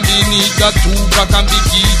Bunty and beneath that 2 crack and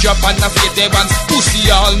biggie drop and a fate ones. Pussy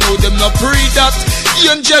all know them no pre that.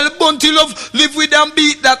 Angel Bunty love, live with and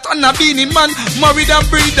beat that. And a beanie man, married and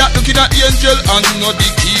breed that. Looking at Angel and know the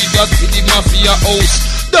key that to the mafia house.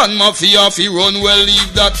 Done mafia fi run well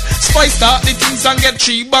leave that. Spice start the things and get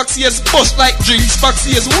 3 bucks. Yes, bust like drinks box.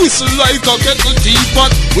 Yes, whistle like a kettle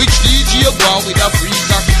teapot. Which DJ go with a free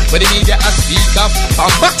cock? Where the media a speak up.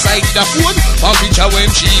 From backside the phone, from picture when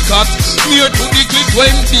she cut. Near to the click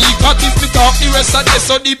when be cut. If me talk the rest of this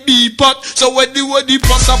on the B-pot. So when the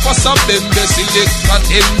passa them they select at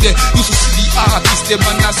them they. You to see the artist them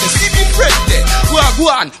and I say see me friend there. Who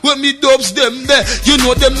Wagwan, when me dubs them there, you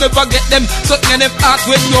know them never get them. Something in them heart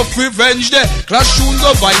when no revenge there. Clash tune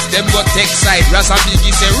go vice, them go take side. Ras and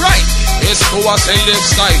Biggie say right, Escoa say left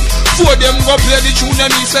side. For them go play the tune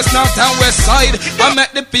them east, west, north and west side. I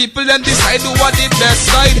make the people them decide who are the best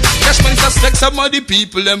side. CashMoney suspect some of the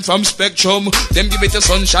people them from Spectrum. Them give it to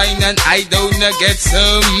sunshine and I don't get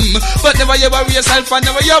some. But never you worry yourself and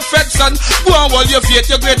never you fret, son. Go on while your faith,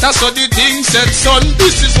 you're greater, so the thing said, son.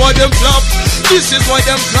 This is why them flop. This is why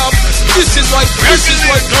them flop. This is why them flop.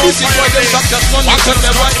 Just one look at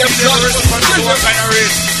them, why them flop.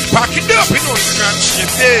 Pack it up, you know, scratch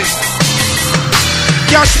it, eh?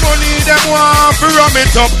 CashMoney, them want to ram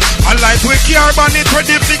it up. I like we care ban it,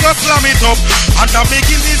 ready to go slam it up. And I'm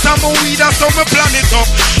making this and my weed, so me plan it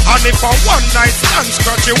up. And if a one night stand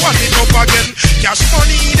scratch, you want it up again.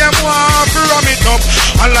 CashMoney, them want to ram it up.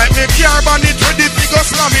 I like me care ban it, ready to go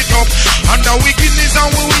slam it up. And the wickedness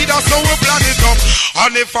and we weed, so we plan it up.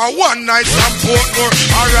 And if a one night stand port more,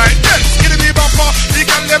 alright then, give me bumper. They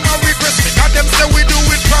can them a request, because them say we do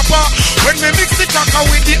it proper. When we mix the cracker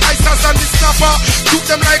with the icers and the snapper, shoot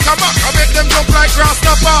them like a mac, I make them jump like grass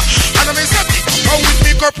snapper. And I set it up with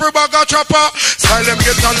me couple bag of chopper. Style them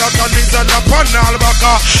get a lot of these and a panel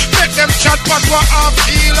baka. Make them chat but what I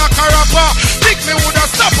feel like a rapper. Think me woulda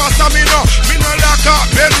stop us and me no like a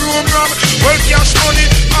bedroom ram. Well CashMoney,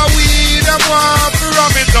 and we them want to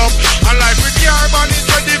ram it up. And like we care ban it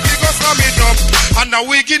ready to go slam it up. And the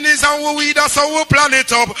wickedness and we weed us, so we plan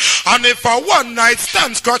it up. And if a one night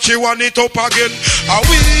stand scratch, you want it up again. And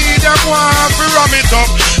we them want to ram it up.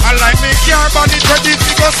 And like me care ban it ready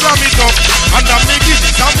to go slam it up. And the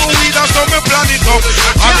wickedness and we weed us, so we plan it up.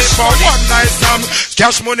 And if a one night stand,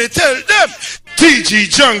 CashMoney tell them, TG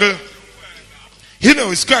Jungle, you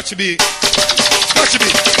know it's scratchy big. Scratchy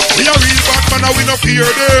big. We are real bad man and we no fear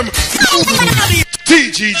them.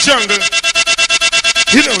 TG Jungle,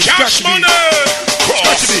 you know it's scratchy big.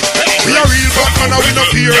 Scratchy big. We are real bad man and we no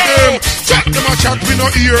fear them. Chat them a chat, we no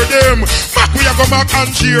hear them. Mac we a go back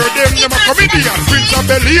and cheer them. Them a comedian, Prince and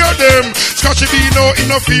Bel hear them. Scratchy big no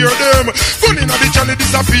fear them. Gun inna the channel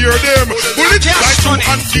disappear them. Bullet like you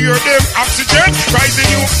and tear them. Oxygen rising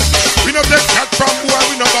you. We no take chat from boy,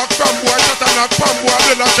 we no back from boy. Shot and knock from boy,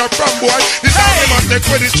 we no shot from boy. This how them a take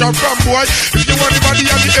where this shot from boy. If you want the body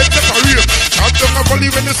and the head separate, chat down a volley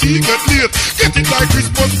when the sea get late. Get it like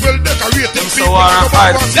Christmas well decorate. Them people no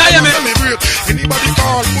back and celebrate. Anybody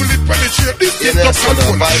call bullet penetrate. This is the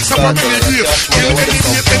control. Someone many days. Kill any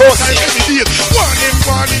date, anytime, any date. One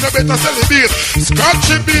in a better celebrate.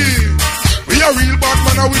 Scratchy bee. We a real bad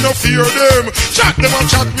man and we no fear them. Chat them and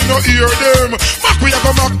chat, we no hear them. Mac we a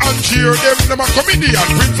go back and cheer them. Them a comedian,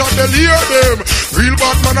 Prince and Bel hear them. Real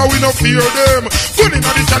bad man and we no fear them. Gun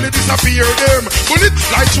inna the channel disappear them. Bullet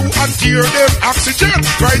like you and tear them. Oxygen,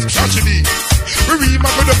 rise tragedy. We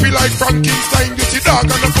remark with the feel like Frankenstein. You see dog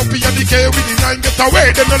and a puppy and the K with the 9. Get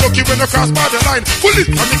away, then no lucky when you cross by the line. Pull it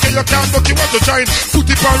and the K you can't look, you want to shine. Put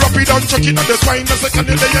it on rapid and chuck it on the spine. The second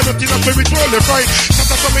day you're not in a spiritual fright.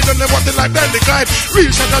 Shut up some don't know what they like, then they glide.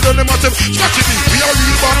 Real shut up don't know what them strategy. We are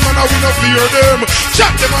real bad man and we no fear them.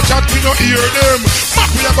 Chat them and chat, we no hear them. Mac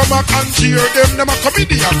we a go back and cheer them. Them a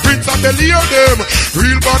comedian, Prince and Bel hear them.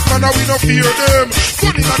 Real bad man and we no fear them.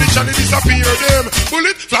 Gun inna the channel disappear them.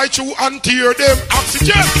 Bullet fly through and tear them.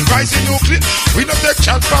 Oxygen, rising nuclear. We no take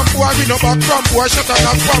chat from boy, we no back from boy. Shut up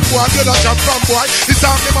that from boy, get a chat from boy. This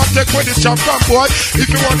time them a take when it's chat from boy. If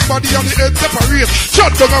you want the body on the head separate,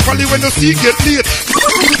 shut down a valley when the sea get late.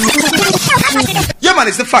 Yeah man,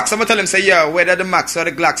 it's the facts. I'm gonna tell him say yo, whether the Max or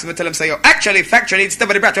the Glocks, I'm gonna tell him say yo. Actually, factually, it's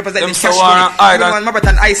never the brat representing CashMoney. I'm my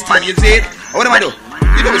brother Ice Team, you see it? What am I do?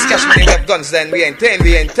 You know it's CashMoney, we have guns then, we ain't playing.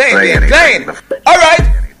 Alright.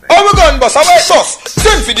 How we gun bust, how we bust?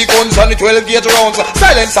 Send for the guns and the 12 gauge rounds.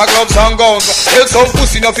 Silencer, gloves and guns. Tell some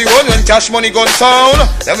pussy enough you run when CashMoney gun sound.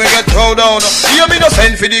 Then we get thrown down. Hear me no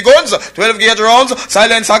send for the guns, 12 gauge rounds.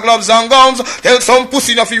 Silencer, gloves and guns. Tell some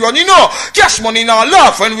pussy enough you run, you know. CashMoney now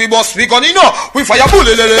laugh when we bust we gun, you know. We fire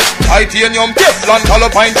bullet, titanium, Teflon,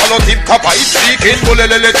 color pine, color tip, copper, it's speaking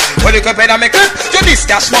bullet. When you compare and make it, you this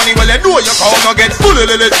CashMoney, well you know you corner get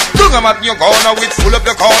bullet. Don't come at your corner with, full up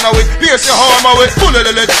the corner with, pierce your armor with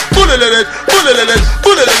bullet. Bullet.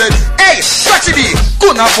 Hey, tragedy,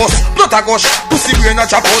 gonna bust, blood a gush, pussy brain a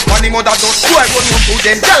chop out, money mother dust. Who I run home to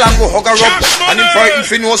them, tell and go hug her up. And him frightened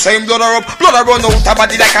fi know same blood her up. Blood a run out a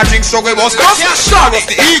body like a drink struggle bus. Star of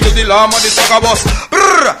the eagle, the llama, the sucker bus.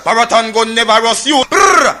 Brrr, marathon gun never rust you.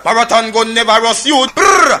 Brrr, marathon gun never rust you.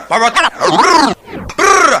 Brrr, marathon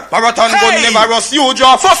gun never rust you.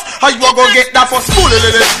 Draw first, how you a go get that first? Bullet.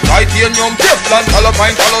 Titanium, Teflon, color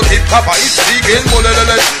pine, color tip, copper, it's speaking bullet.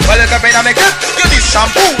 Well, you can make it, you this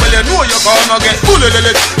shampoo, well, you know you're gonna get bullet.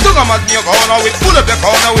 Don't come at me, you're gonna with pull up the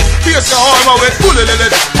corner with pierce your armor with bullet.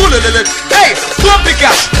 Hey, don't be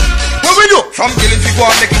cash. What we do? From killing people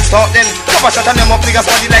and make it start then. Cover shot and them up niggas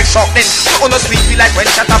body like shock then. So on the street be like when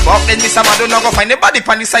shut up walk then. Mr. Mavado go find the body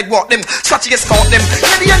pan the sidewalk them. Scratchy get caught them.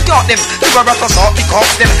 Ready and got them. The rubber to sort the cough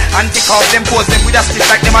them. Anti-cough them. Pose them with a split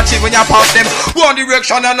like them achieve when you pass them. Go on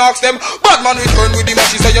direction and ask them. Bad man return with the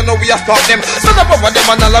matches so you know we have stopped them. Stand up over them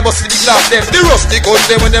and all of us the glass them. The rusty guns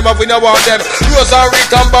them when them have winner want them. Rosary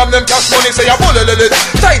and bomb them cash money say you bullet.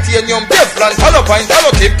 Titanium, Teflon, Talopine,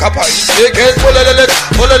 Talotip, Kappa. They get bullet.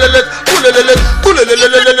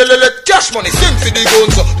 Cash money, sing for the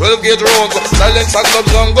guns, 12 gauge rounds, silence and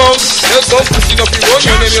gloves and guns. There's some pushing up the run,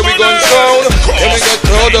 your name here we gun sound. Then we get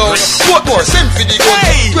thrown down. What more, sing for the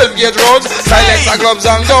guns, 12 gauge rounds, silence and gloves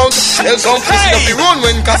and guns. There's some pushing up the run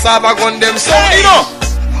when cassava gun them sound, you know.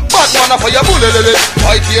 Bad man for your bullet.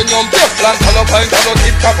 Titanium, Teflon, Talopine,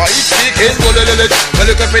 Talotip, Kappa, each weekend, bullet. Well,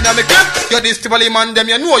 look up in a clip, you're this typically man,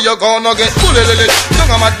 them, you know you're gonna get bullet.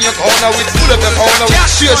 Don't come at me, you're gonna with pull up the corner with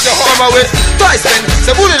chase your armor with Tyson,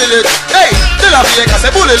 say bullet. Hey, tell a fake,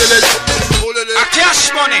 say bullet. A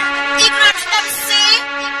cash money.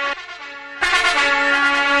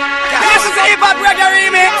 This is a hip-hop reggae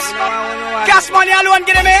remix. Cash money alone,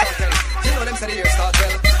 get me. You know them say the year start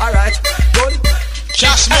well. Alright, good.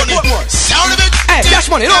 Cash money. Sound of it. Hey, cash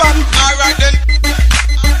money, no one. Alright then.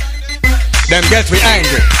 Them get we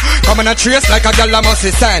angry. Come on a trace like a gal must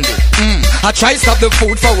be sandy. I try stop the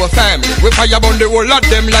food for our family. We fire burn the whole lot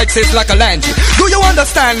them like says like a landry. Do you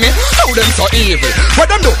understand me? How them so evil? What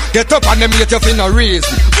them do? Get up and them get you for no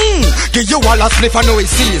reason. Give you all a spliff and know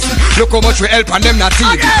it's season. Look how much we help and them not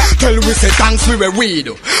even. Tell we say thanks we were we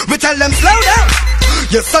do. We tell them slow down.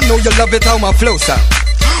 Yes I know you love it how my flow sound.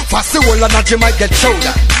 Fast the whole lot you might get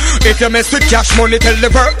shoulder. If you mess with cash money, tell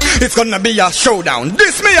the world it's gonna be a showdown.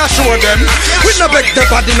 This me assure them. We no beg the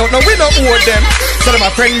body, no, we no owe them. So them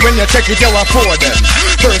a friend when you check it, you afford them.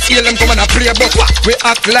 First heal them come and a play, but what? We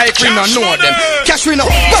act like we no know them. Cash we no,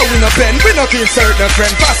 but we no bend. We no keep certain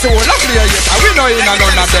friend. Fast the whole lot play yes, we no in a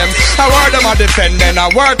none of them. I word them a defend, then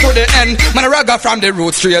I word to the end. Man a ragga from the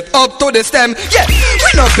root straight up to the stem. Yeah,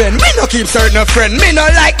 we no bend, we no keep certain friend. Me no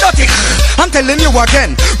like nothing. I'm telling you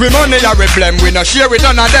again. We money are we blame. We no share with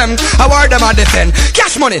none of them. I word them a defend.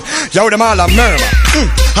 Cash money, yo them all a murmur.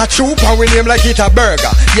 A troop and we name like it a burger.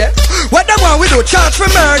 Yeah, what them want we do charge for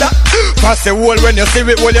murder. Pass the wall when you see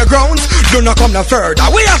it all your grounds. Do not come no further.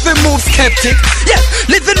 We have to move skeptic. Yeah,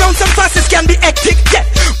 living round some fastest can be hectic. Yeah,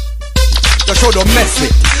 the show don't mess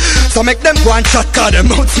with. So make them go and chat cause them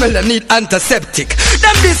mouth smell and need antiseptic.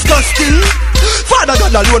 Them disgusting. Father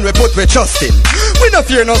God alone we put we trust in. We no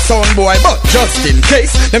fear no sound boy but just in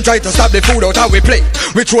case them try to stop the food out how we play,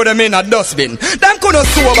 we throw them in a dustbin. Them couldn't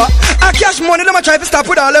sober. A cash money them a try to stop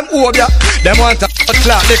with all them obia. Them want a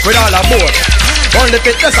clock lick with all aboard. Only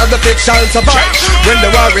fitness of the fit shall survive when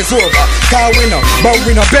the war is over. Cause we no but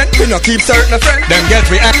we no bend, we no keep certain friend. Them get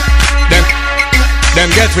we them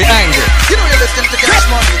get we angry. You know you're listening to Cash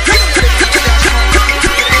Money.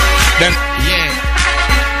 Them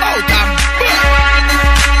yeah. Oh damn.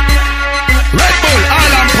 Red Bull,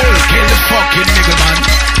 all I'm pull, kill the fucking nigga man.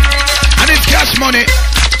 And it's Cash Money.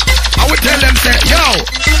 I would tell them say, yo,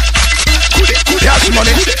 Cash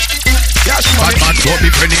Money. Cash money. Bad man don't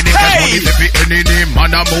be friending him. Cash money if he any name.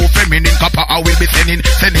 Man a move feminine. Copper I will be sending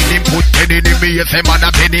him. Put penny in me. You say man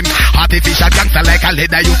a pen him. Artificial gangster like a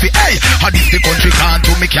leather. You feel hey. How this the country can't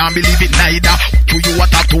do me. Can't believe it neither. To you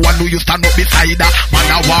attack to one who you stand up beside her. Man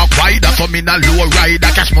a walk wider. So me na low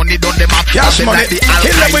rider. Cash money done them up. Cash money. Like the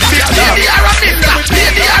kill them with the lady are a mister.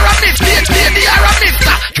 Lady are a mister. Lady are a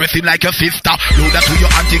mister. Dressing like your sister. Load that to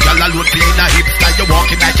your auntie girl alone. Clean a hipster. You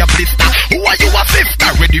walking like a blister. Who are you a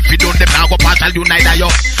sister? Ready if you done them. Now go pass all you neither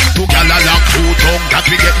yo. Two gal along two tongue. That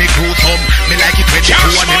we get me gruesome. Me like it when you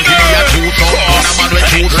two and them give me a two-some. On a man with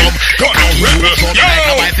two-some.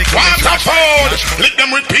 What's the phone? Lick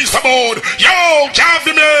them with piece of board. Yo,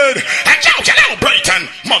 Javi made. And yo,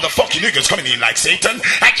 Brighton. Motherfucking niggas coming in like Satan.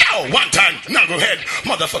 And yo, one time, now go ahead.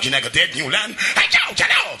 Motherfucking nigga dead new land. And yo,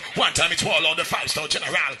 one time it's Warlord the 5-star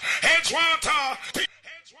general. Edgewater.